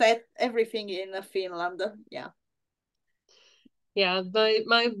get that everything in Finland. Yeah. Yeah,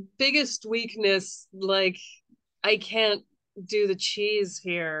 my biggest weakness, like I can't do the cheese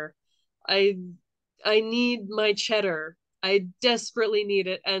here. I I need my cheddar. I desperately need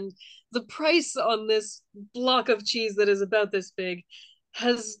it. And the price on this block of cheese that is about this big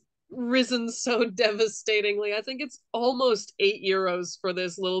has risen so devastatingly. I think it's almost €8 for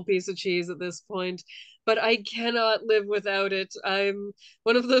this little piece of cheese at this point. But I cannot live without it. I'm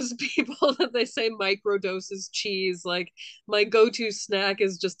one of those people that they say microdoses cheese. Like my go-to snack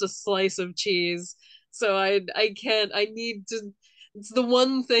is just a slice of cheese. So I can't. I need to. It's the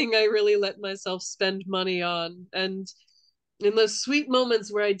one thing I really let myself spend money on. And in those sweet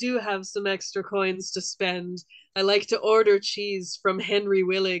moments where I do have some extra coins to spend, I like to order cheese from Henry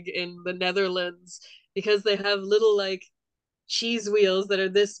Willig in the Netherlands because they have little like cheese wheels that are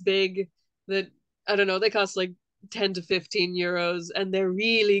this big that I don't know, they cost like 10 to €15 and they're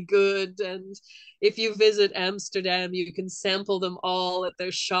really good. And if you visit Amsterdam, you can sample them all at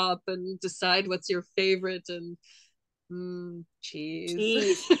their shop and decide what's your favorite. And cheese.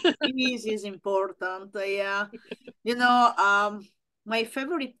 Cheese. Cheese is important. Yeah. You know, my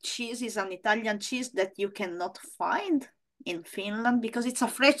favorite cheese is an Italian cheese that you cannot find in Finland because it's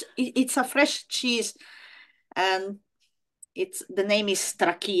a fresh cheese, and it's the name is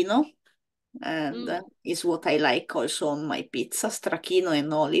stracchino, and Mm. is what I like also on my pizza, stracchino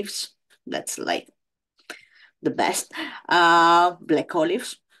and olives. That's like the best. Black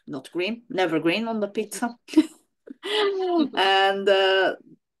olives, not green, never green on the pizza. And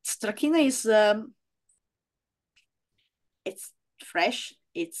stracchino is it's fresh.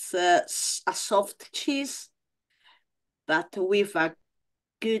 It's a soft cheese, but with a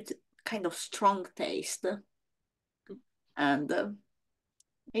good kind of strong taste, and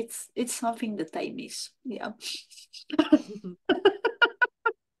it's something that I miss. Yeah.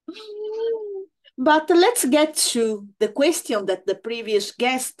 But let's get to the question that the previous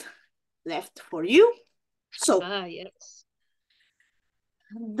guest left for you. So Ah, yes.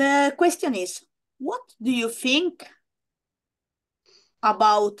 the question is, what do you think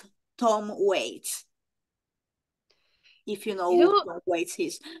about Tom Waits? If you know You who know, Tom Waits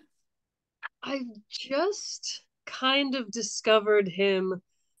is. I've just kind of discovered him.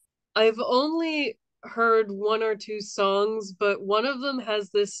 I've only heard one or two songs, but one of them has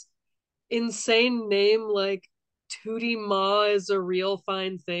this insane name like Tootie Ma is a real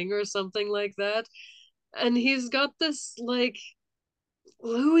fine thing or something like that. And he's got this like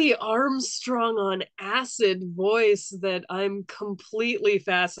Louis Armstrong on acid voice that I'm completely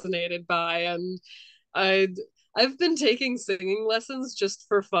fascinated by. And I I've been taking singing lessons just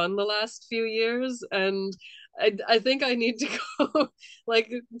for fun the last few years, and I think I need to go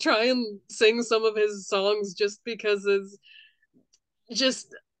like try and sing some of his songs just because it's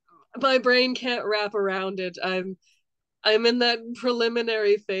just my brain can't wrap around it. I'm in that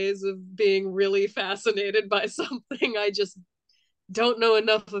preliminary phase of being really fascinated by something. I just don't know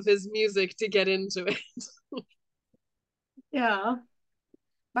enough of his music to get into it. Yeah,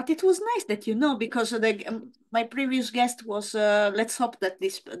 but it was nice that you know, because my previous guest was. Let's hope that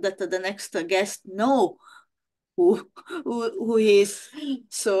the next guest know who who he is.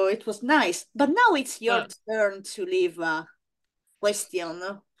 So it was nice. But now it's your Uh, turn to leave a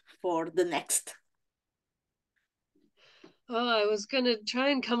question for the next. oh, I was gonna try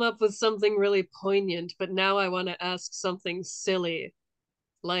and come up with something really poignant, but now I want to ask something silly.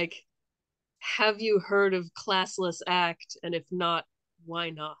 Like, have you heard of Classless Act? And if not, why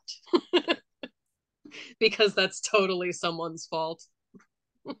not? Because that's totally someone's fault.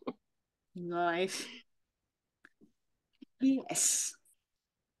 Nice. Yes.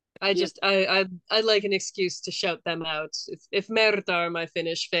 I Yeah. just I like an excuse to shout them out. If Merta are my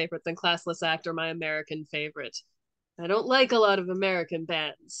Finnish favorite, then Classless Act are my American favorite. I don't like a lot of American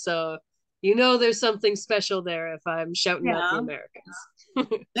bands, so you know there's something special there if I'm shouting out the Yeah. Americans.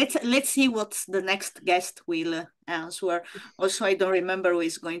 Let's see what the next guest will answer. Also, I don't remember who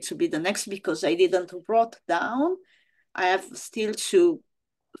is going to be the next because I didn't wrote down. I have still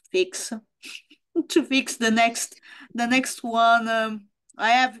fix to fix the next one. I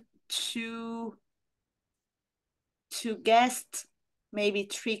have two guests, maybe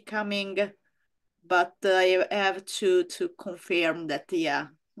three coming, but I have to confirm that yeah,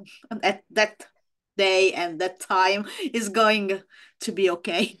 at that day and that time is going to be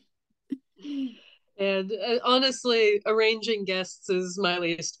okay. And honestly, arranging guests is my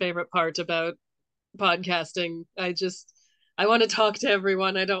least favorite part about podcasting. I want to talk to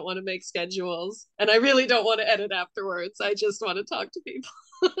everyone. I don't want to make schedules, and I really don't want to edit afterwards. I just want to talk to people.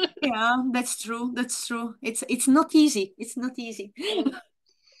 Yeah, that's true. That's true. It's not easy. It's not easy.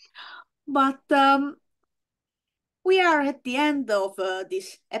 But we are at the end of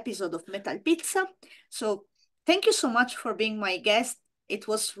this episode of Metal Pizza. So thank you so much for being my guest. It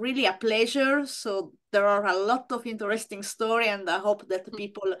was really a pleasure. So there are a lot of interesting story, and I hope that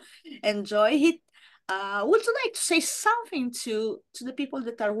people enjoy it. Would you like to say something to the people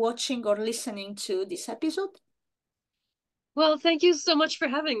that are watching or listening to this episode? Well, thank you so much for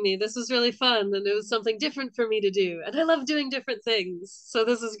having me. This was really fun, and it was something different for me to do. And I love doing different things, so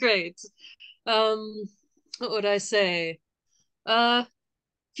this is great. Um, what would I say? If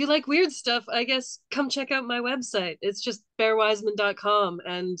you like weird stuff, I guess come check out my website. It's just bearwiseman.com.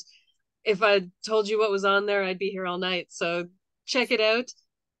 And if I told you what was on there, I'd be here all night. So check it out.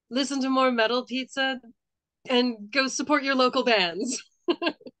 Listen to more Metal Pizza and go support your local bands.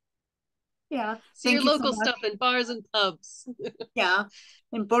 Yeah, See your thank you so local much. stuff in bars and pubs. Yeah,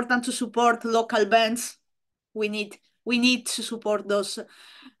 important to support local bands. We need to support those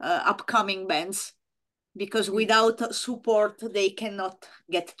upcoming bands because without support they cannot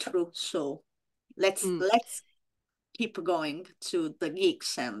get through. So Mm. let's keep going to the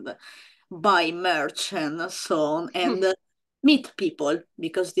gigs and buy merch and so on and meet people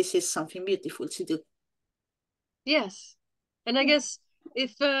because this is something beautiful to do. Yes. And I Yeah. guess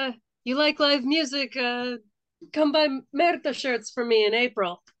if you like live music, come buy Merta shirts for me in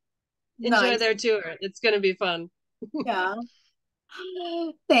April. Enjoy Nice. their tour. It's going to be fun. Yeah.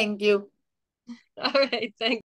 Thank you. All right. Thanks.